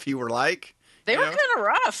episodes of Buffy were like. They were kind of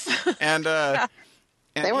rough, and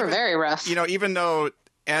they were very rough. Even though,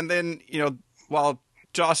 and then while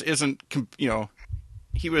Joss isn't,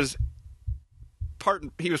 he was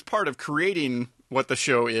part of creating what the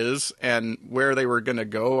show is and where they were going to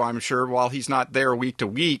go, I'm sure, while he's not there week to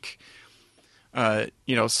week.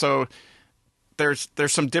 So there's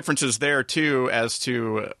some differences there too as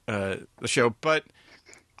to the show. But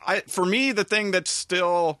for me, the thing that's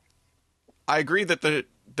still, I agree that the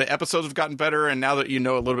episodes have gotten better, and now that you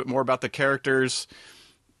know a little bit more about the characters,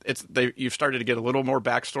 you've started to get a little more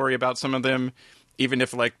backstory about some of them, even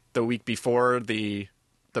if like the week before the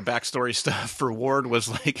backstory stuff for Ward was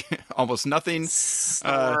like almost nothing.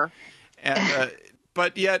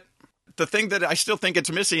 But yet the thing that I still think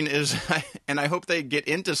it's missing is, and I hope they get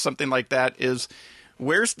into something like that, is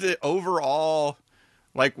where's the overall,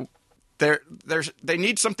 like they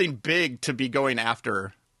need something big to be going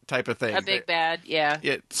after type of thing. A big bad, yeah.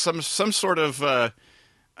 Some sort of,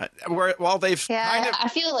 while they've kind of, I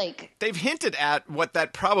feel like they've hinted at what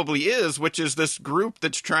that probably is, which is this group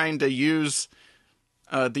that's trying to use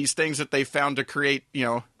these things that they found to create,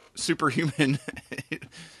 superhuman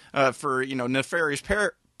for, nefarious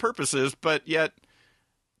purposes, but yet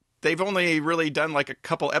they've only really done like a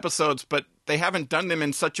couple episodes, but they haven't done them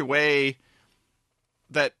in such a way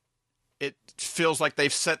that it feels like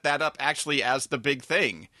they've set that up actually as the big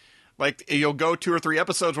thing. Like you'll go 2 or 3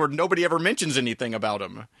 episodes where nobody ever mentions anything about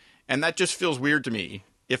them. And that just feels weird to me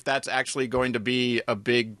if that's actually going to be a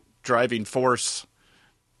big driving force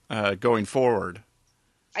going forward.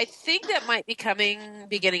 I think that might be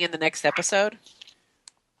beginning in the next episode.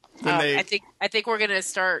 I think we're going to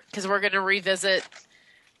start, because we're going to revisit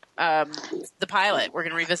the pilot. We're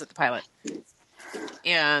going to revisit the pilot.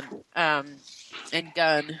 And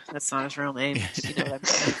Gunn, that's not his real name. You know what I'm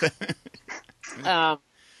saying.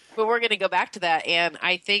 But we're going to go back to that, and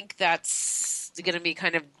I think that's going to be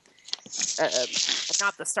kind of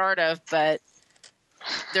not the start of, but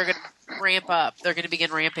they're going to ramp up. They're going to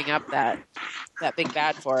begin ramping up that big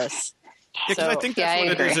bad for us. Yeah, because I think that's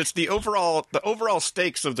what it is. It's the overall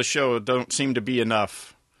stakes of the show don't seem to be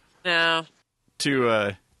enough. No.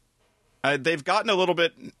 To they've gotten a little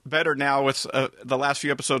bit better now with the last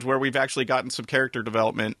few episodes where we've actually gotten some character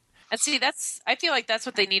development. And see, I feel like that's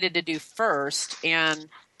what they needed to do first,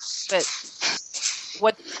 but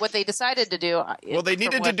what they decided to do. Well, they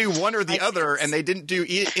needed to do one or the other, and they didn't do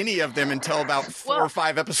any of them until about 4 or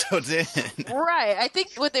 5 episodes in. Right. I think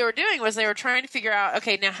what they were doing was they were trying to figure out,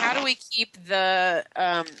 okay, now how do we keep the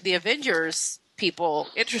Avengers people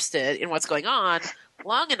interested in what's going on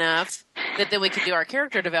long enough that then we can do our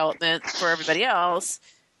character development for everybody else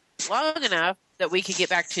long enough that we can get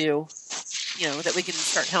back to, that we can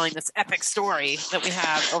start telling this epic story that we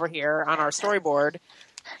have over here on our storyboard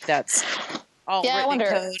that's all I written wonder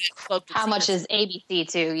in code and cloaked in how much secrets. is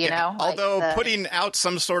ABC too, you know? Although putting out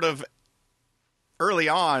some sort of early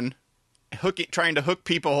on trying to hook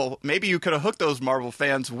people, maybe you could have hooked those Marvel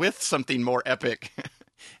fans with something more epic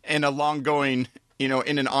and in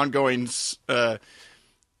an ongoing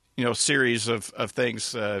series of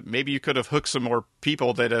things. Maybe you could have hooked some more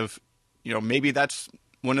people that have, maybe that's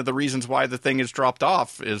one of the reasons why the thing is dropped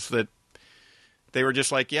off, is that they were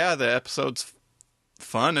just like, yeah, the episode's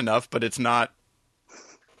fun enough, but it's not,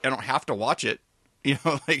 I don't have to watch it.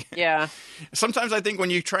 Yeah. Sometimes I think when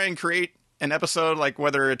you try and create an episode, like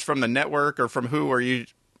whether it's from the network or from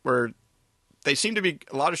where they seem to be,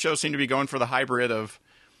 a lot of shows seem to be going for the hybrid of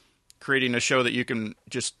creating a show that you can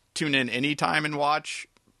just tune in anytime and watch,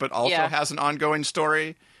 but also has an ongoing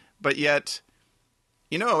story. But yet,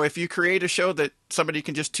 if you create a show that somebody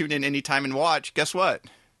can just tune in anytime and watch, guess what?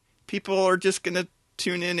 People are just going to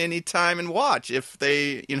tune in anytime and watch if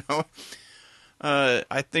they,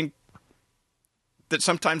 I think that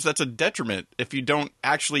sometimes that's a detriment if you don't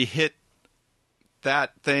actually hit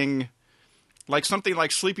that thing. Like something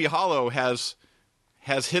like Sleepy Hollow has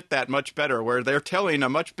hit that much better, where they're telling a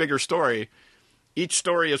much bigger story. Each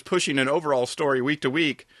story is pushing an overall story week to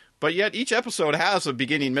week, but yet each episode has a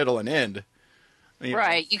beginning, middle, and end.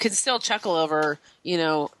 Right. You can still chuckle over,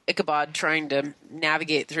 Ichabod trying to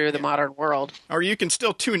navigate through the modern world. Or you can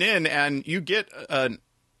still tune in and you get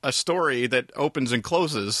a story that opens and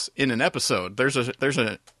closes in an episode.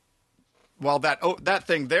 While that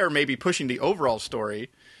thing there may be pushing the overall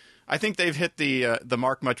story, I think they've hit the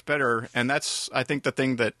mark much better, and that's, I think, the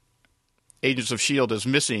thing that Agents of S.H.I.E.L.D. is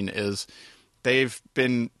missing is they've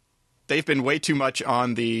been way too much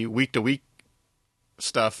on the week to week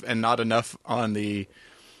stuff and not enough on the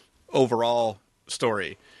overall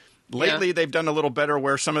story. Lately, they've done a little better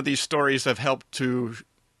where some of these stories have helped to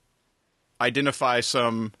identify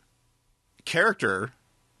some character,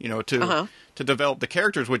 to develop the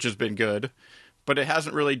characters, which has been good, but it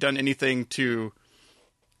hasn't really done anything to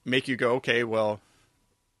make you go, okay, well,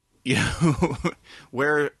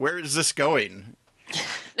 where is this going?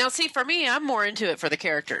 Now, see, for me, I'm more into it for the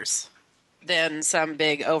characters than some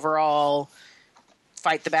big overall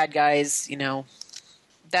fight the bad guys.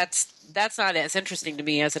 That's not as interesting to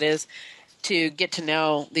me as it is to get to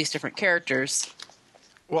know these different characters.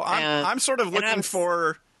 Well, I'm sort of looking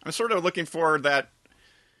for that.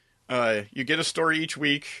 You get a story each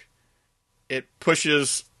week. It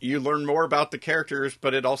pushes, you learn more about the characters,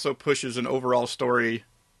 but it also pushes an overall story,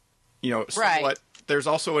 somewhat. Right. There's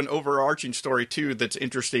also an overarching story, too, that's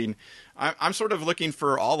interesting. I'm sort of looking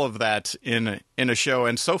for all of that in a show.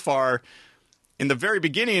 And so far, in the very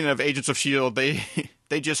beginning of Agents of S.H.I.E.L.D.,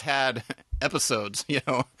 they just had episodes,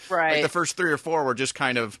 Right. Like the first 3 or 4 were just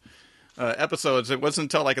kind of episodes. It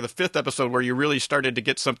wasn't until like the 5th episode where you really started to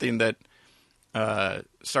get something that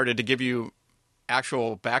started to give you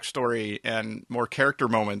actual backstory and more character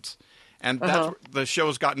moments, and that's the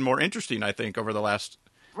show's gotten more interesting, I think, over the last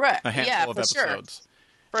handful of episodes.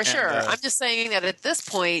 For sure. I'm just saying that at this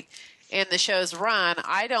point in the show's run,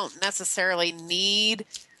 I don't necessarily need.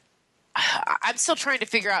 I'm still trying to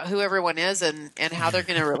figure out who everyone is and how they're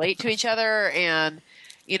going to relate to each other, and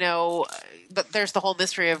but there's the whole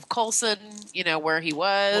mystery of Coulson, where he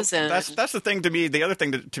was, and that's the thing to me. The other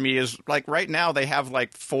thing to me is, like, right now they have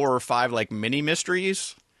like 4 or 5 like mini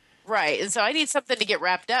mysteries, right? And so I need something to get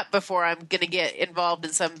wrapped up before I'm going to get involved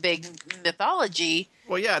in some big mythology.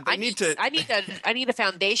 Well, yeah, I need a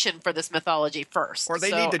foundation for this mythology first, or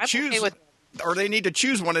they need to choose. Or they need to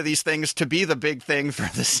choose one of these things to be the big thing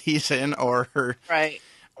for the season, or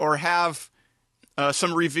have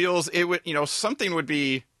some reveals. It would, something would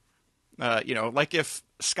be, like if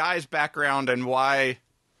Sky's background and why,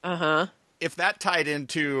 if that tied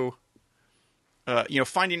into,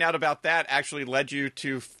 finding out about that actually led you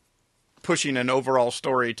to pushing an overall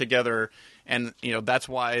story together, and that's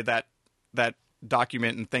why that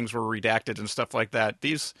document and things were redacted and stuff like that.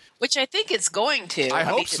 Which I think it's going to. I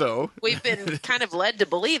hope so. We've been kind of led to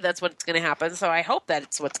believe that's what's going to happen, so I hope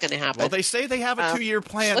that's what's going to happen. Well, they say they have a 2-year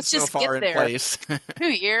plan so far in place. 2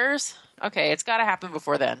 years? Okay, it's got to happen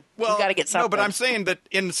before then. Well, we've got to get something. No, but I'm saying that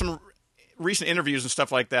in some recent interviews and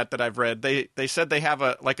stuff like that I've read, they said they have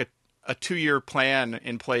a a 2-year plan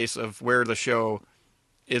in place of where the show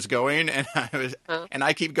is going, and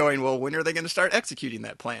I keep going, well, when are they going to start executing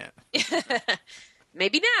that plan?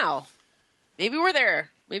 Maybe now. Maybe we're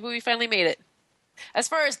there. Maybe we finally made it. As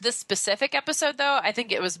far as this specific episode, though, I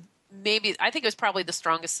think it was probably the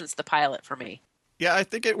strongest since the pilot for me. Yeah, I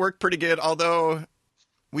think it worked pretty good, although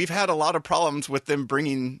we've had a lot of problems with them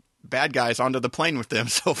bringing bad guys onto the plane with them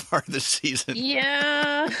so far this season.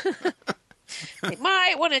 Yeah. They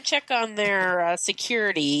might want to check on their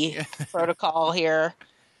security protocol here.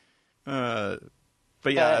 But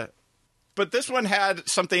this one had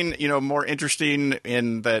something, more interesting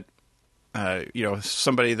in that,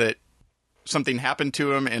 something happened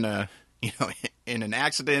to him in in an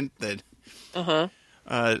accident that,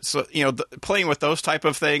 so, playing with those type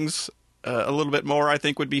of things a little bit more, I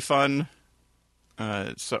think would be fun.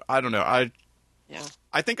 So I don't know.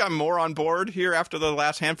 I think I'm more on board here after the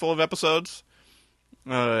last handful of episodes.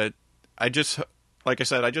 Like I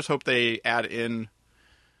said, I just hope they add in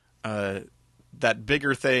that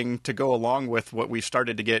bigger thing to go along with what we've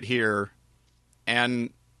started to get here,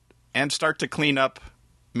 and start to clean up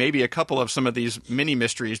maybe a couple of some of these mini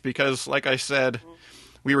mysteries, because like I said,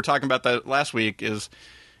 we were talking about that last week, is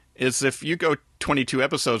if you go 22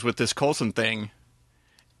 episodes with this Coulson thing,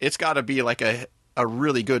 it's got to be like a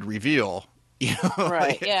really good reveal.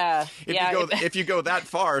 Right? Yeah. If you go that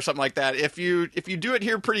far or something like that, if you do it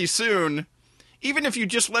here pretty soon, even if you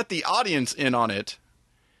just let the audience in on it,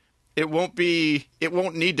 it won't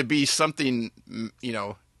need to be something,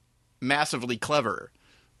 massively clever.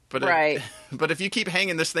 But right. But if you keep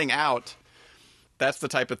hanging this thing out, that's the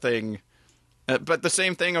type of thing. But the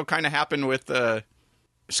same thing will kind of happen with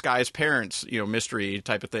Sky's parents, mystery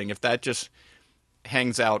type of thing. If that just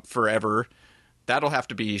hangs out forever, that'll have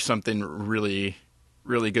to be something really,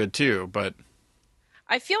 really good too. But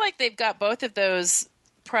I feel like they've got both of those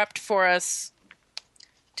prepped for us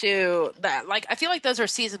to that. Like, I feel like those are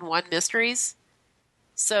season 1 mysteries,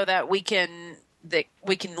 so that we can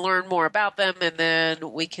learn more about them, and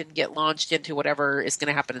then we can get launched into whatever is going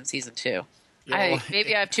to happen in season 2. Yeah,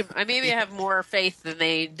 Maybe I have more faith than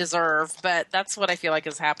they deserve, but that's what I feel like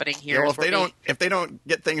is happening here. Yeah, well, if they don't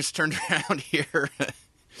get things turned around here,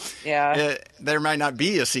 there might not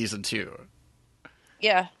be a season 2.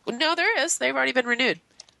 Yeah, well, no, there is. They've already been renewed.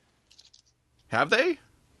 Have they?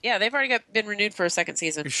 Yeah, they've already been renewed for a second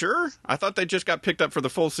season. You sure? I thought they just got picked up for the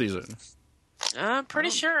full season. I'm pretty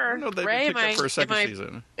sure. I know they've Ray, been picked up for a second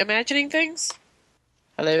season. Imagining things?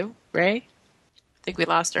 Hello, Ray? I think we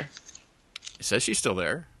lost her. It says she's still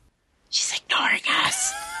there. She's ignoring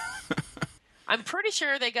us. I'm pretty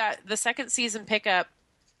sure they got the second season pickup.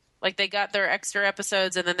 Like, they got their extra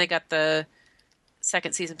episodes, and then they got the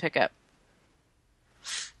second season pickup.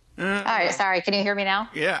 All right, sorry. Can you hear me now?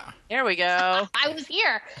 Yeah. There we go. I was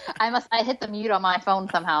here. I hit the mute on my phone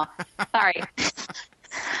somehow. Sorry.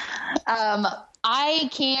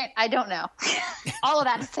 I don't know. All of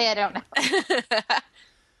that to say I don't know.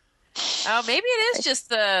 Oh, maybe it is just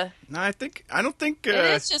the... No, I don't think... it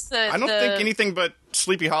is just the... I don't think anything but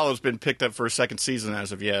Sleepy Hollow's been picked up for a second season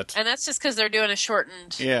as of yet. And that's just because they're doing a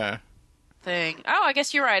shortened thing. Oh, I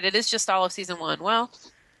guess you're right. It is just all of season 1. Well,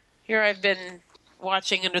 here I've been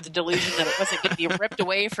watching under the delusion that it wasn't going to be ripped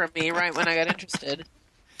away from me right when I got interested.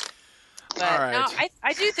 But all right. No,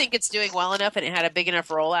 I do think it's doing well enough, and it had a big enough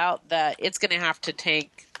rollout that it's going to have to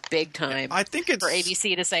take big time. I think it's for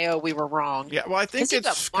ABC to say, "Oh, we were wrong." Yeah, well, I think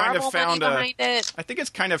it's kind of found I think it's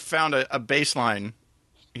kind of found a baseline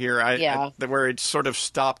here. Where it's sort of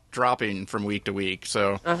stopped dropping from week to week.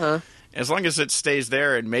 So as long as it stays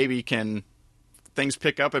there, and maybe things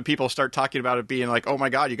pick up and people start talking about it being like, "Oh my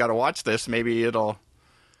God, you got to watch this," maybe it'll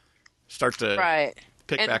start to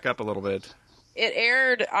pick back up a little bit. It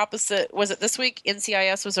aired opposite. Was it this week?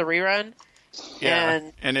 NCIS was a rerun. Yeah,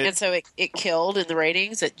 and so it killed in the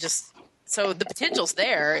ratings. So the potential's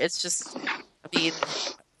there. It's just, I mean,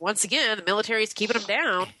 once again, the military's keeping them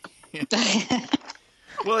down.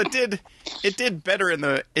 Well, it did better in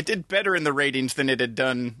the ratings than it had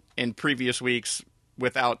done in previous weeks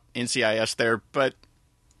without NCIS there. But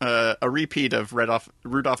a repeat of Rudolph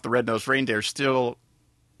the Red-Nosed Reindeer still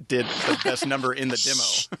did the best number in the demo.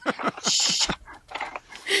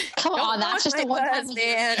 Come on, that's just a one-time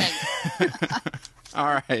man.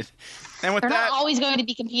 All right. And with They're that, not always going to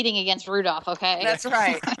be competing against Rudolph, okay? That's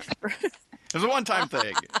right. It was a one-time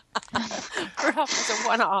thing. Rudolph was a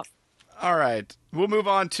one-off. All right. We'll move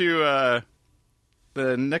on to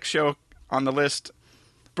the next show on the list,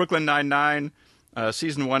 Brooklyn Nine-Nine,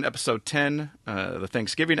 Season 1, Episode 10, the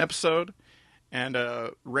Thanksgiving episode. And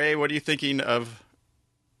Ray, what are you thinking of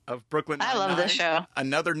of Brooklyn I love this Nine-Nine. show.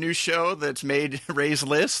 Another new show that's made Ray's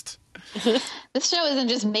list. This show isn't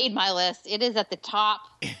just made my list; it is at the top.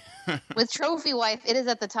 With Trophy Wife, it is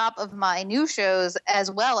at the top of my new shows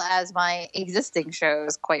as well as my existing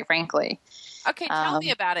shows. Quite frankly, Okay, tell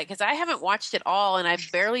me about it because I haven't watched it all and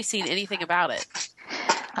I've barely seen anything about it.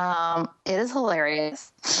 it is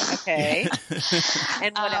hilarious. Okay.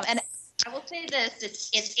 And what else? And I will say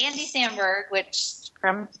this: it's Andy Samberg, which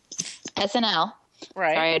from SNL.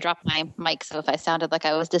 Right. Sorry, I dropped my mic, so if I sounded like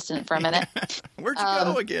I was distant for a minute. Where'd you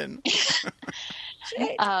go again?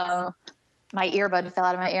 My earbud fell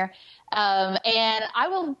out of my ear. And I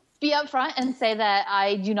will be upfront and say that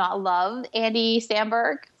I do not love Andy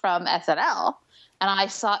Samberg from SNL. And I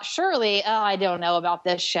thought, surely, I don't know about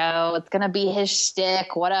this show. It's going to be his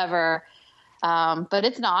shtick, whatever. But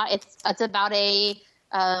it's not. It's about a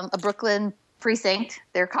Brooklyn precinct.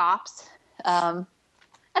 They're cops. And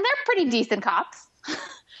they're pretty decent cops.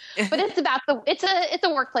 But it's about it's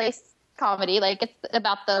a workplace comedy. Like, it's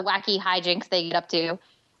about the wacky hijinks they get up to.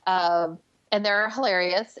 And they're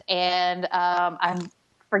hilarious. And I'm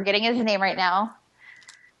forgetting his name right now.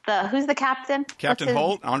 Who's the captain? Captain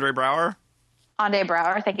Holt, Andre Brower. Andre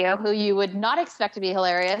Brower, thank you. Who you would not expect to be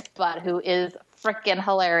hilarious, but who is freaking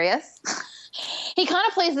hilarious. He kind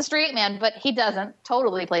of plays the straight man, but he doesn't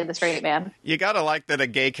totally play the straight man. You gotta like that a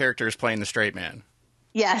gay character is playing the straight man.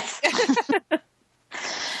 Yes.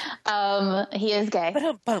 He is gay.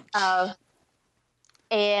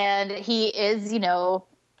 And he is,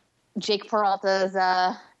 Jake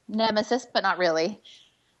Peralta's nemesis, but not really.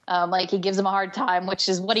 He gives him a hard time, which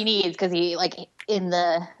is what he needs because he, in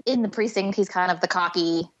the precinct, he's kind of the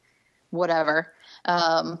cocky, whatever.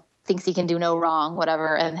 Thinks he can do no wrong,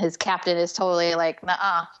 whatever. And his captain is totally like,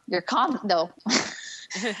 "Nuh-uh, you're constantly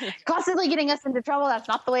getting us into trouble. That's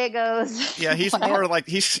not the way it goes." Yeah, he's more like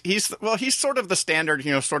he's sort of the standard,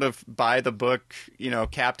 sort of by the book,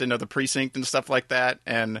 captain of the precinct and stuff like that.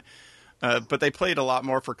 And but they played a lot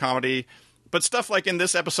more for comedy. But stuff like in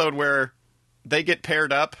this episode where they get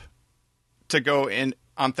paired up to go in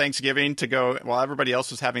on Thanksgiving while everybody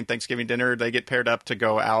else is having Thanksgiving dinner, they get paired up to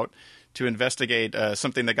go out to investigate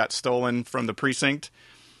something that got stolen from the precinct.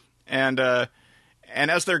 And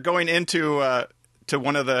as they're going into to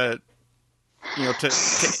one of the,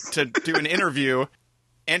 to do an interview,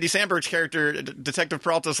 Andy Samberg's character, Detective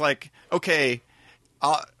Peralta's like, "Okay,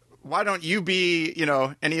 why don't you be,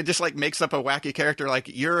 and he just makes up a wacky character like,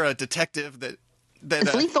 "You're a detective that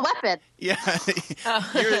it's Lethal Weapon." Yeah.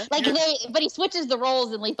 But he switches the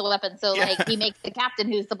roles in Lethal Weapon. So he makes the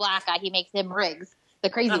captain, who's the black guy, he makes him Riggs, the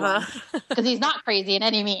crazy one, because he's not crazy in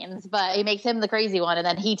any means, but he makes him the crazy one, and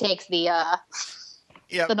then he takes the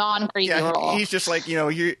non-crazy role. He's just like,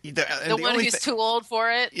 you're the one who's too old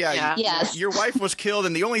for it. Yeah. Yes. Your wife was killed,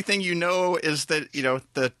 and the only thing you know is that,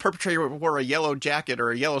 the perpetrator wore a yellow jacket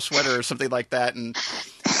or a yellow sweater or something like that. And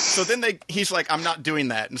so then he's like, "I'm not doing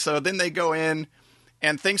that." And so then they go in,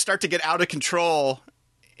 and things start to get out of control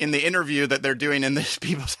in the interview that they're doing in these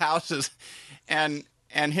people's houses. And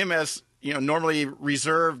him as, normally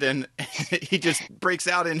reserved, and he just breaks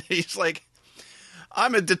out and he's like,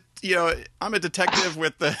 I'm a detective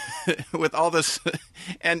with all this,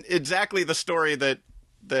 and exactly the story that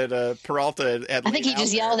Peralta had. I think he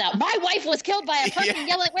just yelled out, "My wife was killed by a person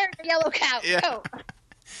wearing a yellow coat."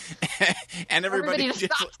 And everybody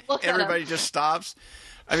just stops.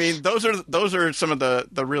 I mean, those are some of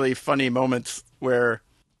the really funny moments where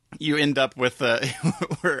you end up with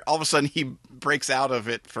where all of a sudden he breaks out of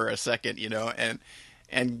it for a second,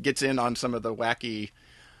 and gets in on some of the wacky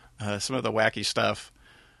stuff.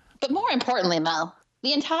 But more importantly, Mel,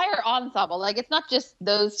 the entire ensemble, it's not just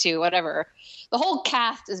those two, whatever. The whole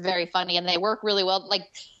cast is very funny, and they work really well.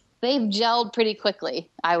 They've gelled pretty quickly,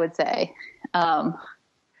 I would say. And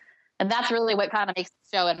that's really what kind of makes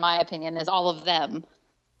the show, in my opinion, is all of them.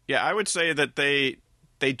 Yeah, I would say that they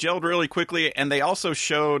gelled really quickly, and they also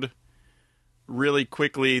showed really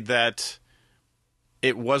quickly that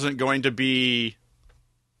it wasn't going to be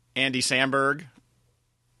Andy Samberg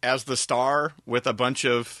as the star with a bunch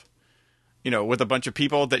of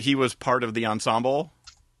people, that he was part of the ensemble.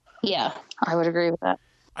 Yeah, I would agree with that.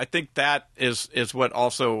 I think that is what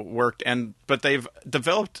also worked, but they've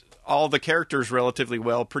developed all the characters relatively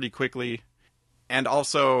well pretty quickly, and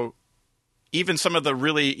also even some of the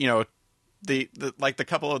really, the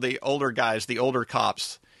couple of the older guys, the older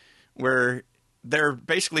cops, where they're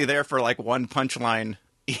basically there for one punchline,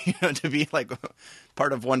 to be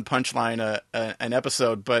part of one punchline an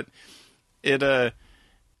episode, but it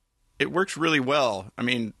works really well. I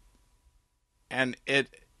mean, and it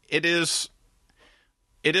is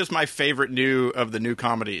my favorite of the new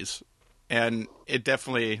comedies, and it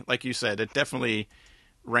definitely, like you said, it definitely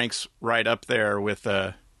ranks right up there with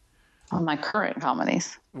on my current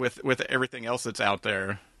comedies. With everything else that's out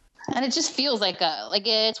there. And it just feels like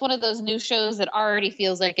it's one of those new shows that already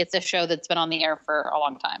feels like it's a show that's been on the air for a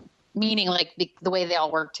long time. Meaning, like the way they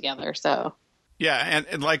all work together. So yeah,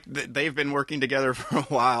 and like they've been working together for a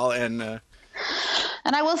while, and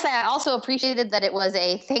I will say I also appreciated that it was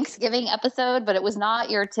a Thanksgiving episode, but it was not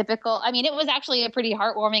your typical. I mean, it was actually a pretty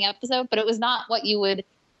heartwarming episode, but it was not what you would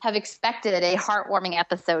have expected a heartwarming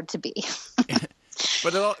episode to be.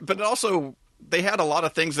 but it also, they had a lot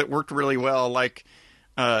of things that worked really well, like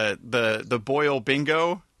the Boyle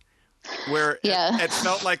bingo, where it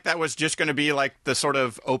felt like that was just going to be like the sort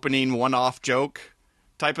of opening one-off joke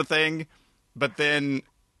type of thing, but then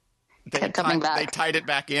they tied it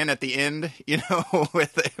back in at the end, you know,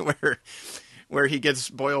 with where he gets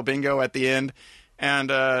Boyle bingo at the end, and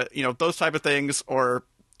you know, those type of things, or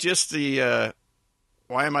just the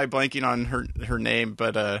why am I blanking on her name?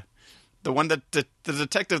 But the one that the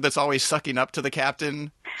detective that's always sucking up to the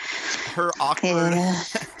captain, her awkward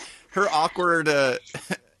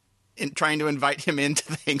in trying to invite him into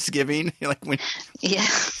Thanksgiving, like when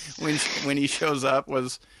he shows up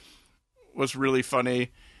was really funny,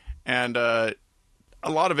 and a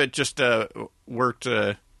lot of it just worked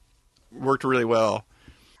really well.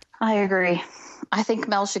 I agree. I think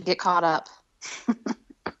Mel should get caught up.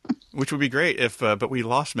 Which would be great if, but we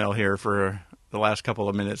lost Mel here for the last couple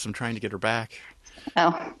of minutes. I'm trying to get her back.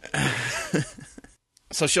 Oh.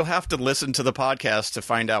 So she'll have to listen to the podcast to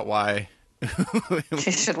find out why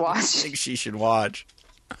she should watch. I think she should watch.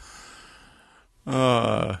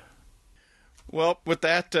 Well, with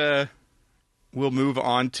that, we'll move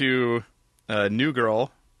on to New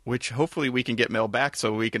Girl, which hopefully we can get Mel back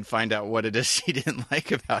so we can find out what it is she didn't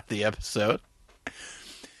like about the episode.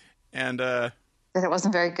 And that it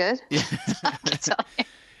wasn't very good. Yeah.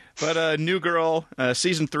 But New Girl,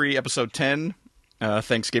 season 3, episode 10,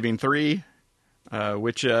 Thanksgiving 3,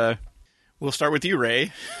 which we'll start with you,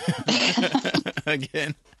 Ray.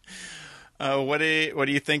 Again, what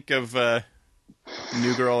do you think of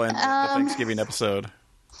New Girl and the Thanksgiving episode?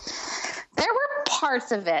 There were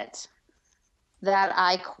parts of it that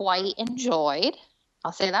I quite enjoyed.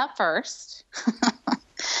 I'll say that first.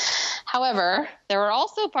 However, there were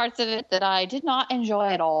also parts of it that I did not enjoy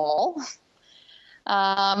at all.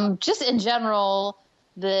 Just in general,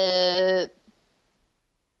 when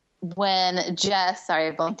Jess, sorry,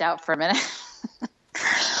 I blanked out for a minute.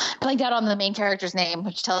 Blanked out on the main character's name,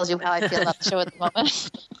 which tells you how I feel about the show at the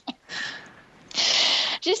moment.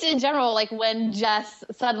 Just in general, like when Jess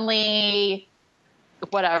suddenly,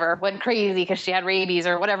 went crazy because she had rabies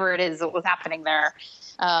or whatever it is that was happening there.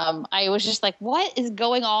 I was just like, what is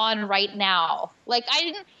going on right now? Like,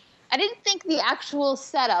 I didn't think the actual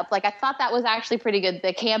setup, like I thought that was actually pretty good.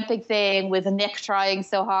 The camping thing with Nick trying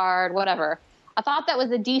so hard, whatever. I thought that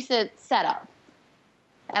was a decent setup.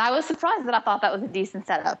 And I was surprised that I thought that was a decent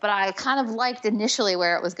setup, but I kind of liked initially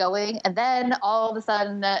where it was going. And then all of a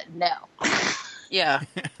sudden, no. Yeah.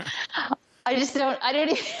 I don't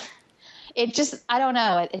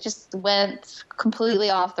know. It just went completely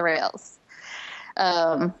off the rails.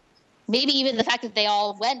 Maybe even the fact that they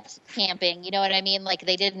all went camping, you know what I mean? Like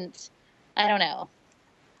they didn't, I don't know.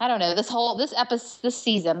 This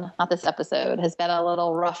season, not this episode, has been a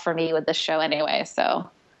little rough for me with this show anyway, so.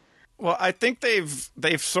 Well, I think they've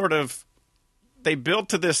they built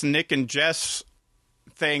to this Nick and Jess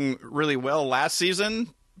thing really well last season,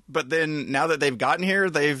 but then now that they've gotten here,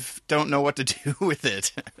 they don't know what to do with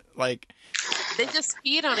it. Like they just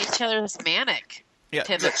feed on each other's manic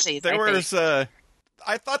tendencies. There was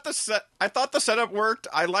I thought the setup worked.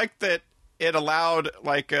 I liked that it allowed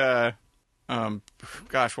like gosh,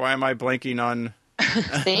 why am I blanking on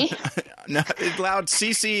See? No, it allowed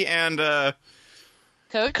Cece and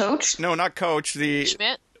Coach? No, not Coach.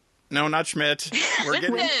 Schmidt? No, not Schmidt. We're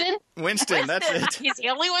getting Winston. That's it. He's the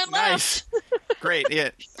only one nice. left. Great. Yeah.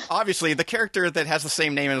 Obviously, the character that has the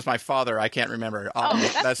same name as my father, I can't remember.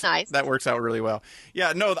 That's nice. That works out really well.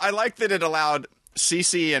 Yeah. No, I like that it allowed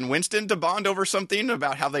Cece and Winston to bond over something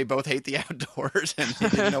about how they both hate the outdoors and they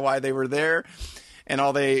didn't know why they were there, and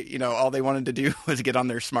all they wanted to do was get on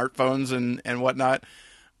their smartphones and whatnot.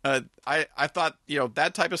 I thought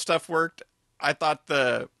that type of stuff worked. I thought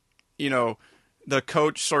the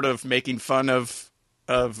coach sort of making fun of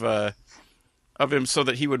him so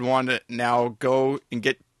that he would want to now go and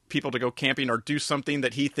get people to go camping or do something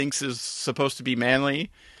that he thinks is supposed to be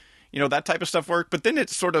manly. That type of stuff worked. But then it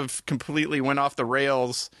sort of completely went off the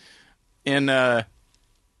rails in the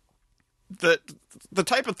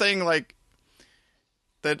type of thing like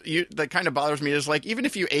that kind of bothers me is like, even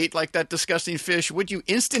if you ate like that disgusting fish, would you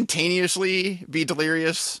instantaneously be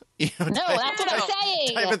delirious? You know, No, that's what I'm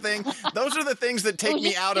saying. Type of thing. Those are the things that take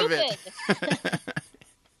me out of it.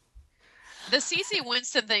 The CeCe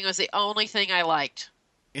Winston thing was the only thing I liked.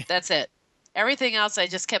 That's it. Everything else I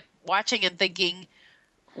just kept watching and thinking,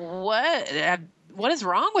 what is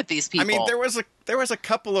wrong with these people? I mean, there was a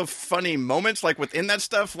couple of funny moments like within that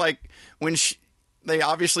stuff, like when they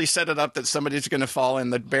obviously set it up that somebody's going to fall in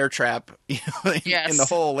the bear trap, you know, in the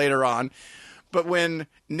hole later on. But when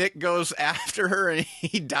Nick goes after her and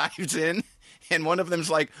he dives in, and one of them's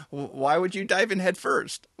like, "Why would you dive in head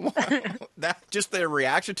first?" That just their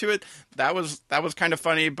reaction to it, that was kind of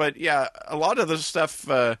funny. But yeah, a lot of the stuff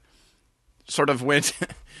sort of went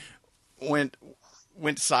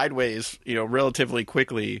sideways, you know, relatively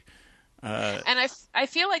quickly. And I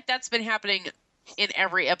feel like that's been happening in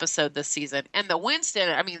every episode this season. And the Winston,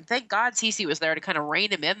 I mean, thank God CeCe was there to kind of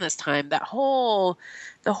rein him in this time. The whole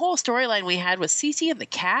storyline we had with CeCe and the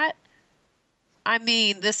cat. I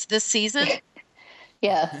mean, this season.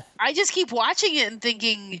 Yeah. I just keep watching it and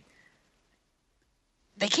thinking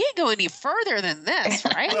they can't go any further than this,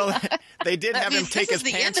 right? Well, they did have him take his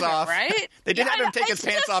pants off, right? They did have him take his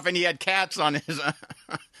pants off, and he had cats on his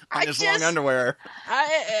long underwear.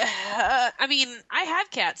 I mean, I have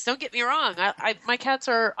cats. Don't get me wrong. My cats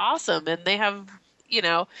are awesome, and they have, you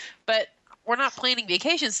know, but we're not planning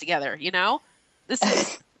vacations together. You know, this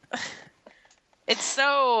is. It's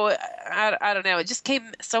so I don't know. It just came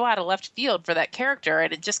so out of left field for that character,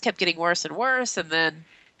 and it just kept getting worse and worse. And then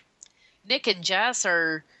Nick and Jess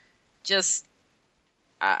are just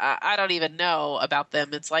I don't even know about them.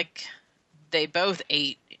 It's like they both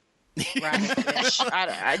ate rabbit fish.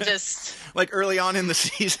 I just like early on in the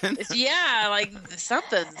season. Yeah, like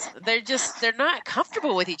something's. They're not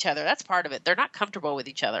comfortable with each other. That's part of it. They're not comfortable with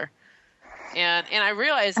each other, and I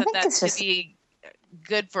realize that should be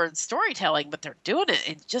good for storytelling, but they're doing it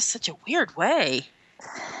in just such a weird way.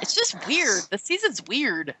 It's just weird. The season's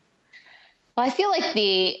weird. Well, I feel like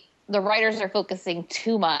the writers are focusing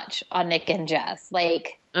too much on Nick and Jess.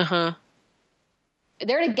 Like, they're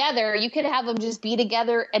together. You could have them just be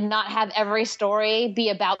together and not have every story be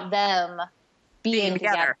about them being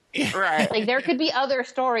together. Right. Like, there could be other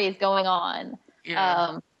stories going on.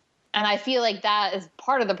 Yeah. And I feel like that is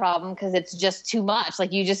part of the problem because it's just too much.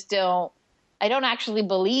 Like, you just don't. I don't actually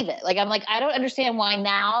believe it. Like, I'm like, I don't understand why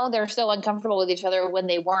now they're so uncomfortable with each other when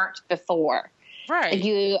they weren't before. Right.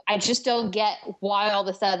 Like I just don't get why all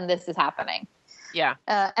of a sudden this is happening. Yeah.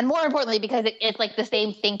 And more importantly, because it's like the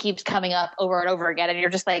same thing keeps coming up over and over again. And you're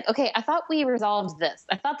just like, okay, I thought we resolved this.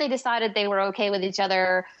 I thought they decided they were okay with each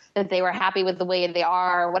other, that they were happy with the way they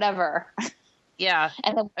are, or whatever. Yeah.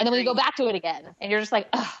 and then we go back to it again. And you're just like,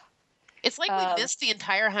 ugh. It's like we missed the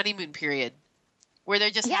entire honeymoon period where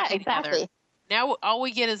they're just happy exactly. together. Now all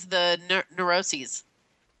we get is the neuroses.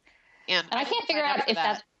 And I can't figure out if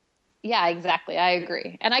that's... Yeah, exactly. I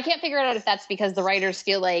agree. And I can't figure out if that's because the writers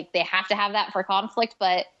feel like they have to have that for conflict,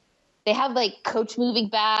 but they have like Coach moving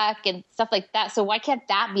back and stuff like that. So why can't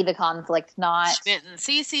that be the conflict, not... Schmidt and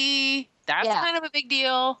CeCe, that's kind of a big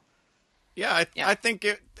deal. Yeah, I think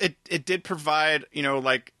it did provide, you know,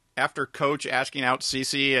 like after Coach asking out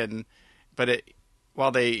CeCe while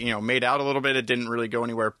they, you know, made out a little bit, it didn't really go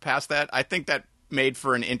anywhere past that. I think that made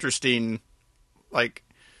for an interesting, like,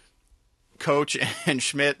 Coach and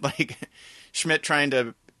Schmidt, like Schmidt trying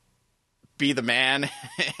to be the man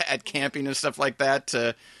at camping and stuff like that.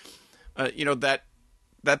 You know, that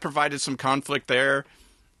provided some conflict there.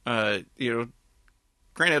 You know,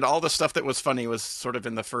 granted, all the stuff that was funny was sort of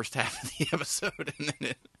in the first half of the episode,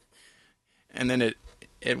 and then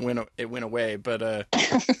it went away. But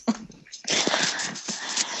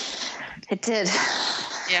it did.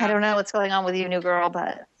 Yeah. I don't know what's going on with you, new girl,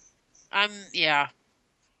 but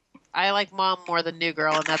I like Mom more than New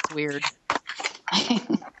Girl, and that's weird.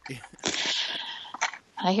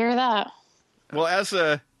 I hear that. Well,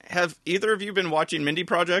 have either of you been watching Mindy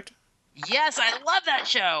Project? Yes, I love that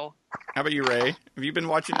show. How about you, Ray? Have you been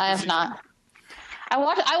watching it? I have not. I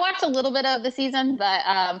watched a little bit of the season,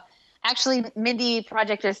 but actually Mindy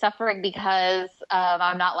Project is suffering because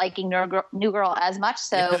I'm not liking New Girl as much.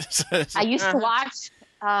 So I used to watch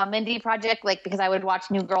Mindy Project because I would watch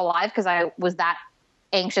New Girl live because I was that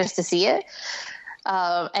anxious to see it.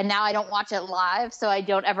 And now I don't watch it live, so I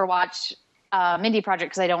don't ever watch Mindy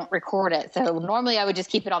Project because I don't record it. So normally I would just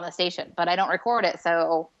keep it on the station, but I don't record it,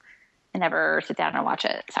 so I never sit down and watch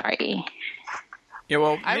it. Sorry. Yeah,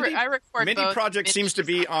 well, I record Mindy both. Project seems to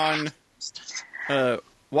be on.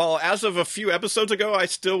 While as of a few episodes ago, I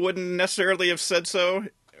still wouldn't necessarily have said so.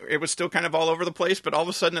 it was still kind of all over the place, but all of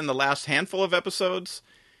a sudden in the last handful of episodes,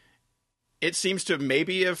 it seems to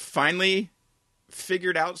maybe have finally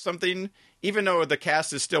figured out something, even though the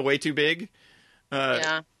cast is still way too big.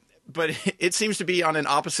 Yeah. But it seems to be on an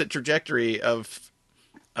opposite trajectory of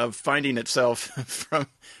finding itself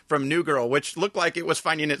from New Girl, which looked like it was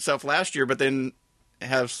finding itself last year, but then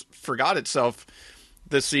has forgot itself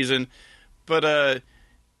this season. But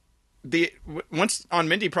once on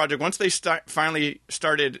Mindy Project, once they finally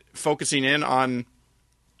started focusing in on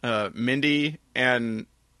Mindy and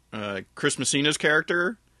Chris Messina's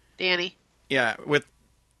character, Danny. Yeah, with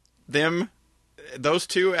those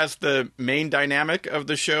two as the main dynamic of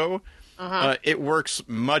the show, it works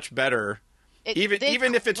much better.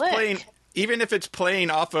 Even if it's playing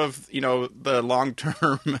off of the long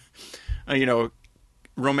term,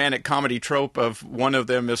 romantic comedy trope of one of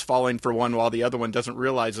them is falling for one while the other one doesn't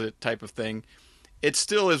realize it type of thing. It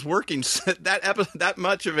still is working. That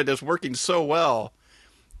much of it is working so well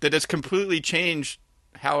that it's completely changed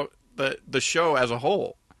how the show as a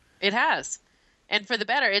whole. It has. And for the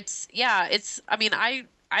better. I've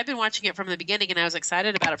been watching it from the beginning, and I was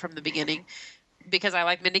excited about it from the beginning because I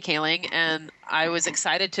like Mindy Kaling, and I was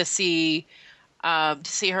excited to see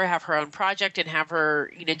her have her own project and have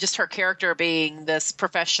her, just her character being this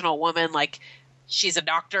professional woman, like she's a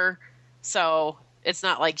doctor. So it's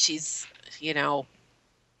not like she's, I'm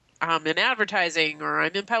in advertising or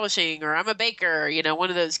I'm in publishing or I'm a baker,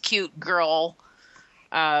 one of those cute girl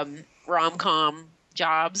rom-com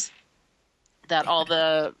jobs that all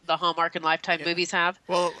the Hallmark and Lifetime movies have.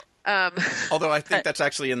 Well, although I think that's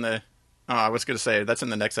actually in the I was going to say that's in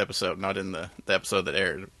the next episode, not in the episode that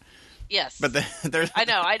aired. Yes, but there's I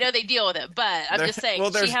know they deal with it, but I'm just saying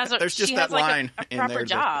there's just that line a proper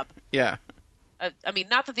job. Yeah,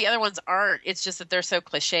 not that the other ones aren't. It's just that they're so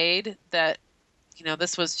cliched that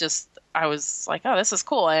this was just, I was like, oh, this is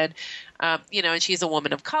cool, and and she's a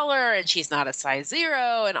woman of color, and she's not a size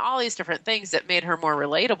 0, and all these different things that made her more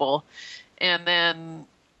relatable. And then,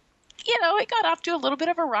 it got off to a little bit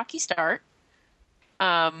of a rocky start.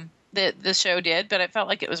 The show did, but I felt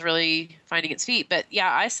like it was really finding its feet. But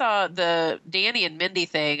yeah, I saw the Danny and Mindy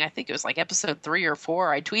thing. I think it was like episode 3 or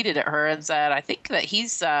 4. I tweeted at her and said, I think that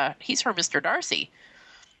he's her Mr. Darcy.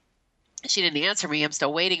 She didn't answer me. I'm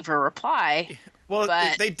still waiting for a reply. Well,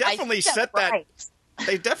 they definitely set that. Right.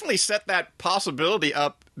 They definitely set that possibility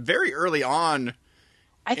up very early on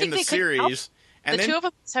in the series. And the two of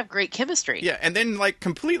them have great chemistry. Yeah, and then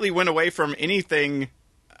completely went away from anything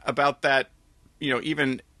about that,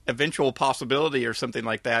 even eventual possibility or something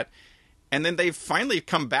like that. And then they've finally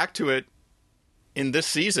come back to it in this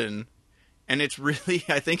season, and it's really,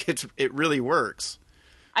 I think it really works.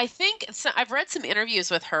 I think I've read some interviews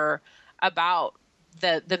with her about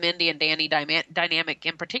the Mindy and Danny dynamic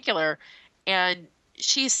in particular, and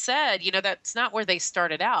she said, that's not where they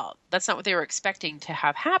started out. That's not what they were expecting to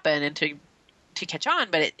have happen and to catch on,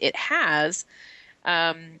 but it has.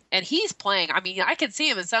 And he's playing. I mean, I can see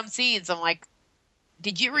him in some scenes. I'm like,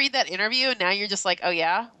 did you read that interview? And now you're just like, oh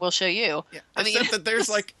yeah, we'll show you. Yeah, except that there's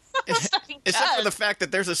except for the fact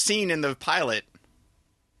that there's a scene in the pilot.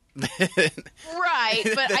 Right,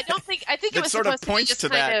 but I think it was sort of supposed to be points just to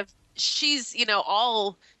kind that. of, she's,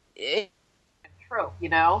 all trope,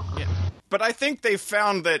 Yeah. But I think they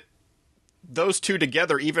found that those two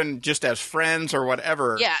together, even just as friends or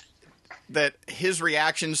whatever, yeah, that his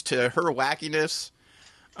reactions to her wackiness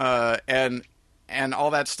and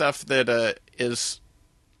all that stuff that is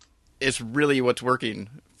really what's working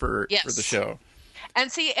for the show. And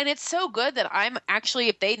see, and it's so good that I'm actually,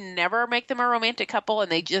 if they never make them a romantic couple and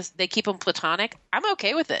they keep them platonic, I'm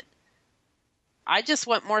okay with it. I just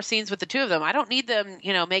want more scenes with the two of them. I don't need them,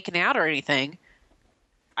 making out or anything.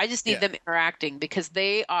 I just need them interacting because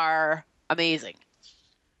they are amazing.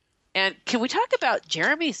 And can we talk about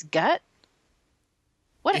Jeremy's gut?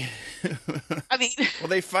 What? I mean, well,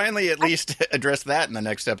 they finally at least address that in the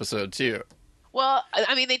next episode too. Well,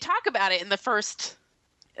 I mean, they talk about it in the first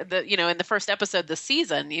episode this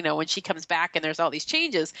season, when she comes back and there's all these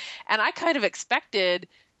changes. And I kind of expected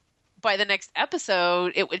by the next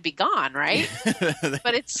episode it would be gone, right?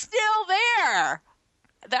 But it's still there.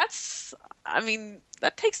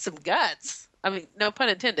 That takes some guts. I mean, no pun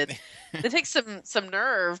intended. It takes some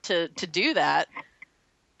nerve to do that.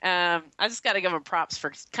 I just got to give them props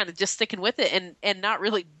for kind of just sticking with it and not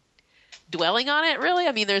really dwelling on it, really.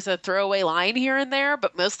 I mean, there's a throwaway line here and there,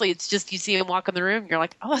 but mostly it's just you see him walk in the room, you're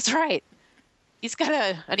like, oh, that's right. He's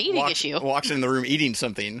got an eating issue. Walks in the room eating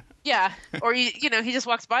something. Yeah, or he just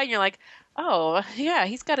walks by and you're like, oh, yeah,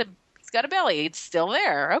 he's got a belly. It's still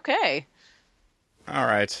there. Okay. All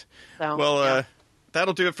right. So, well,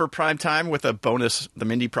 that'll do it for Prime Time with a bonus The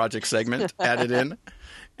Mindy Project segment added in.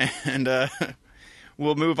 And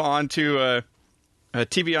we'll move on to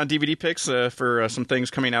TV on DVD picks for some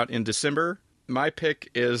things coming out in December. My pick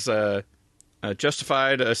is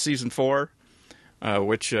Justified Season 4,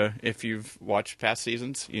 which if you've watched past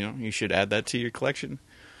seasons, you should add that to your collection.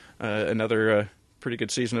 Another pretty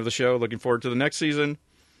good season of the show. Looking forward to the next season.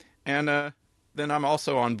 And then I'm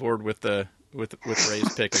also on board with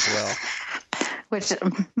Ray's pick as well. Which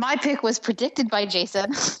my pick was predicted by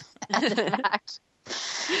Jason, as a fact.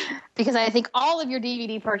 Because I think all of your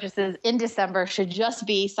DVD purchases in December should just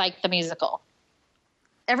be Psych the Musical.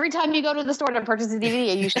 Every time you go to the store to purchase a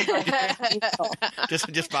DVD, you should buy Psych the Musical.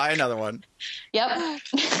 Just buy another one. Yep.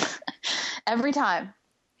 Every time.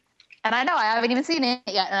 And I know I haven't even seen it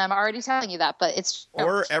yet, and I'm already telling you that, but it's...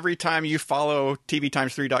 Or every time you follow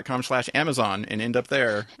tvtimes3.com/Amazon and end up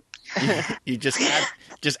there, you just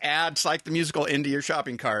add Psych the Musical into your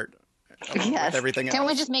shopping cart. Yes. With everything else. Can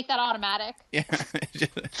we just make that automatic? Yeah.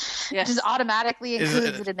 Just automatically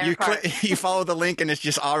includes it in their cart. You follow the link and it's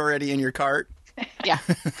just already in your cart. Yeah.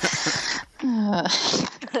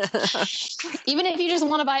 Even if you just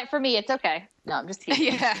want to buy it for me, it's okay. No, I'm just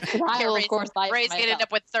kidding. Yeah. I will, of course, buy it Ray's for going to end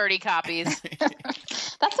up with 30 copies.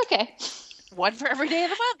 That's okay. One for every day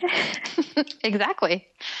of the month. Exactly.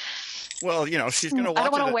 Well, she's going to watch it. I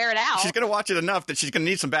don't want to wear it out. She's going to watch it enough that she's going to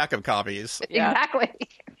need some backup copies. Yeah. Exactly.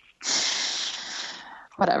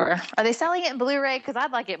 Whatever. Are they selling it in Blu-ray? Because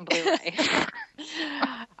I'd like it in Blu-ray.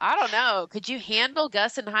 I don't know. Could you handle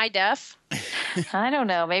Gus in high def? I don't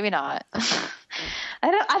know. Maybe not.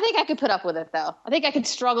 I think I could put up with it, though. I think I could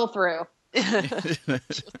struggle through.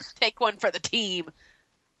 Take one for the team.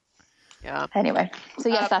 Yeah. Anyway. So,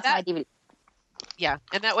 yes, that's my DVD. Yeah.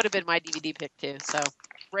 And that would have been my DVD pick, too. So,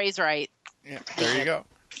 Ray's right. Yeah. There you go.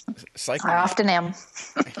 I often am.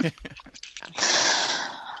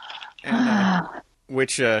 And,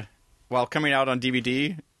 which, while coming out on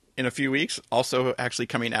DVD in a few weeks, also actually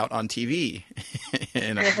coming out on TV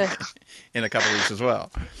in a couple weeks as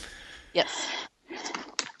well. Yes.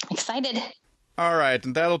 Excited. All right,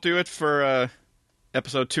 and that'll do it for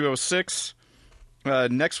episode 206.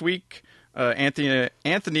 Next week, Anthony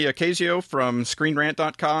Ocasio from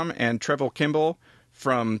ScreenRant.com and Trevel Kimball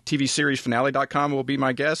from TVSeriesFinale.com will be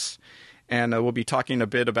my guests, and we'll be talking a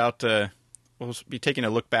bit about... we'll be taking a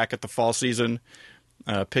look back at the fall season,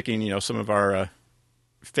 picking, some of our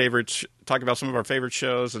favorites, talk about some of our favorite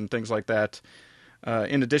shows and things like that,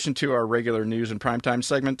 in addition to our regular news and primetime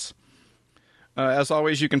segments. As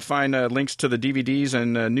always, you can find links to the DVDs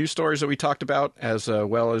and news stories that we talked about, as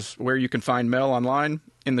well as where you can find Mel online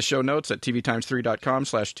in the show notes at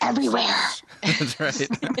tvtimes3.com/206. Everywhere. That's right.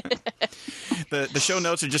 The show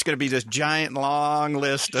notes are just going to be this giant, long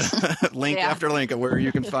list, link after link of where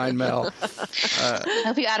you can find Mel. I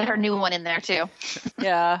hope you added her new one in there, too.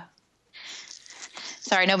 Yeah.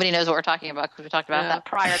 Sorry, nobody knows what we're talking about because we talked about that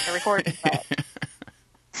prior to recording. But...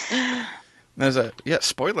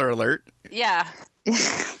 spoiler alert. Yeah.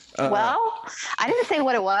 Well, I didn't say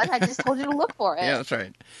what it was. I just told you to look for it. Yeah, that's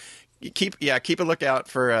right. Keep a lookout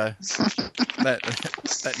for that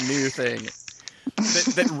new thing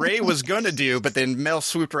that Ray was going to do, but then Mel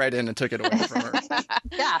swooped right in and took it away from her.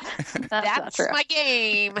 Yeah, that's my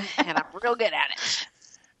game, and I'm real good at it.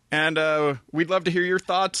 And we'd love to hear your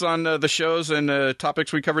thoughts on the shows and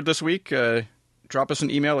topics we covered this week. Drop us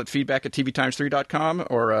an email at feedback@tvtimes3.com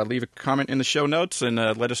or leave a comment in the show notes and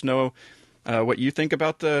let us know what you think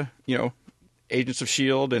about the, Agents of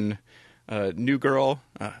S.H.I.E.L.D. and New Girl,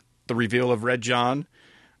 the reveal of Red John.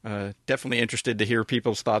 Definitely interested to hear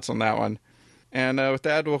people's thoughts on that one. And with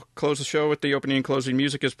that, we'll close the show with the opening and closing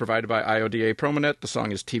music is provided by IODA Promonet. The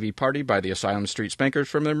song is TV Party by the Asylum Street Spankers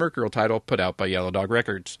from their Mercurial title put out by Yellow Dog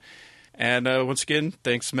Records. And once again,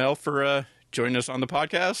 thanks, Mel, for joining us on the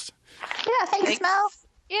podcast. Yeah, thanks, Mel.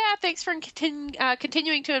 Yeah, thanks for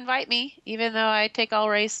continuing to invite me, even though I take all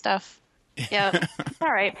Ray's stuff. Yeah, all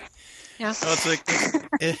right. Yeah. Well,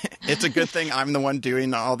 it's a good thing I'm the one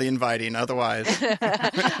doing all the inviting. Otherwise,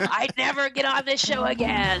 I'd never get on this show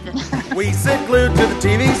again. We sit glued to the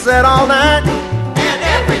TV set all night And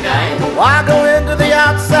every day, Why go into the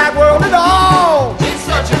outside world at all? it's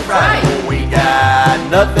such a fright. We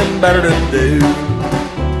got nothing better to do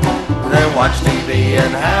than watch TV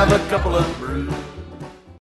and have a couple of brews.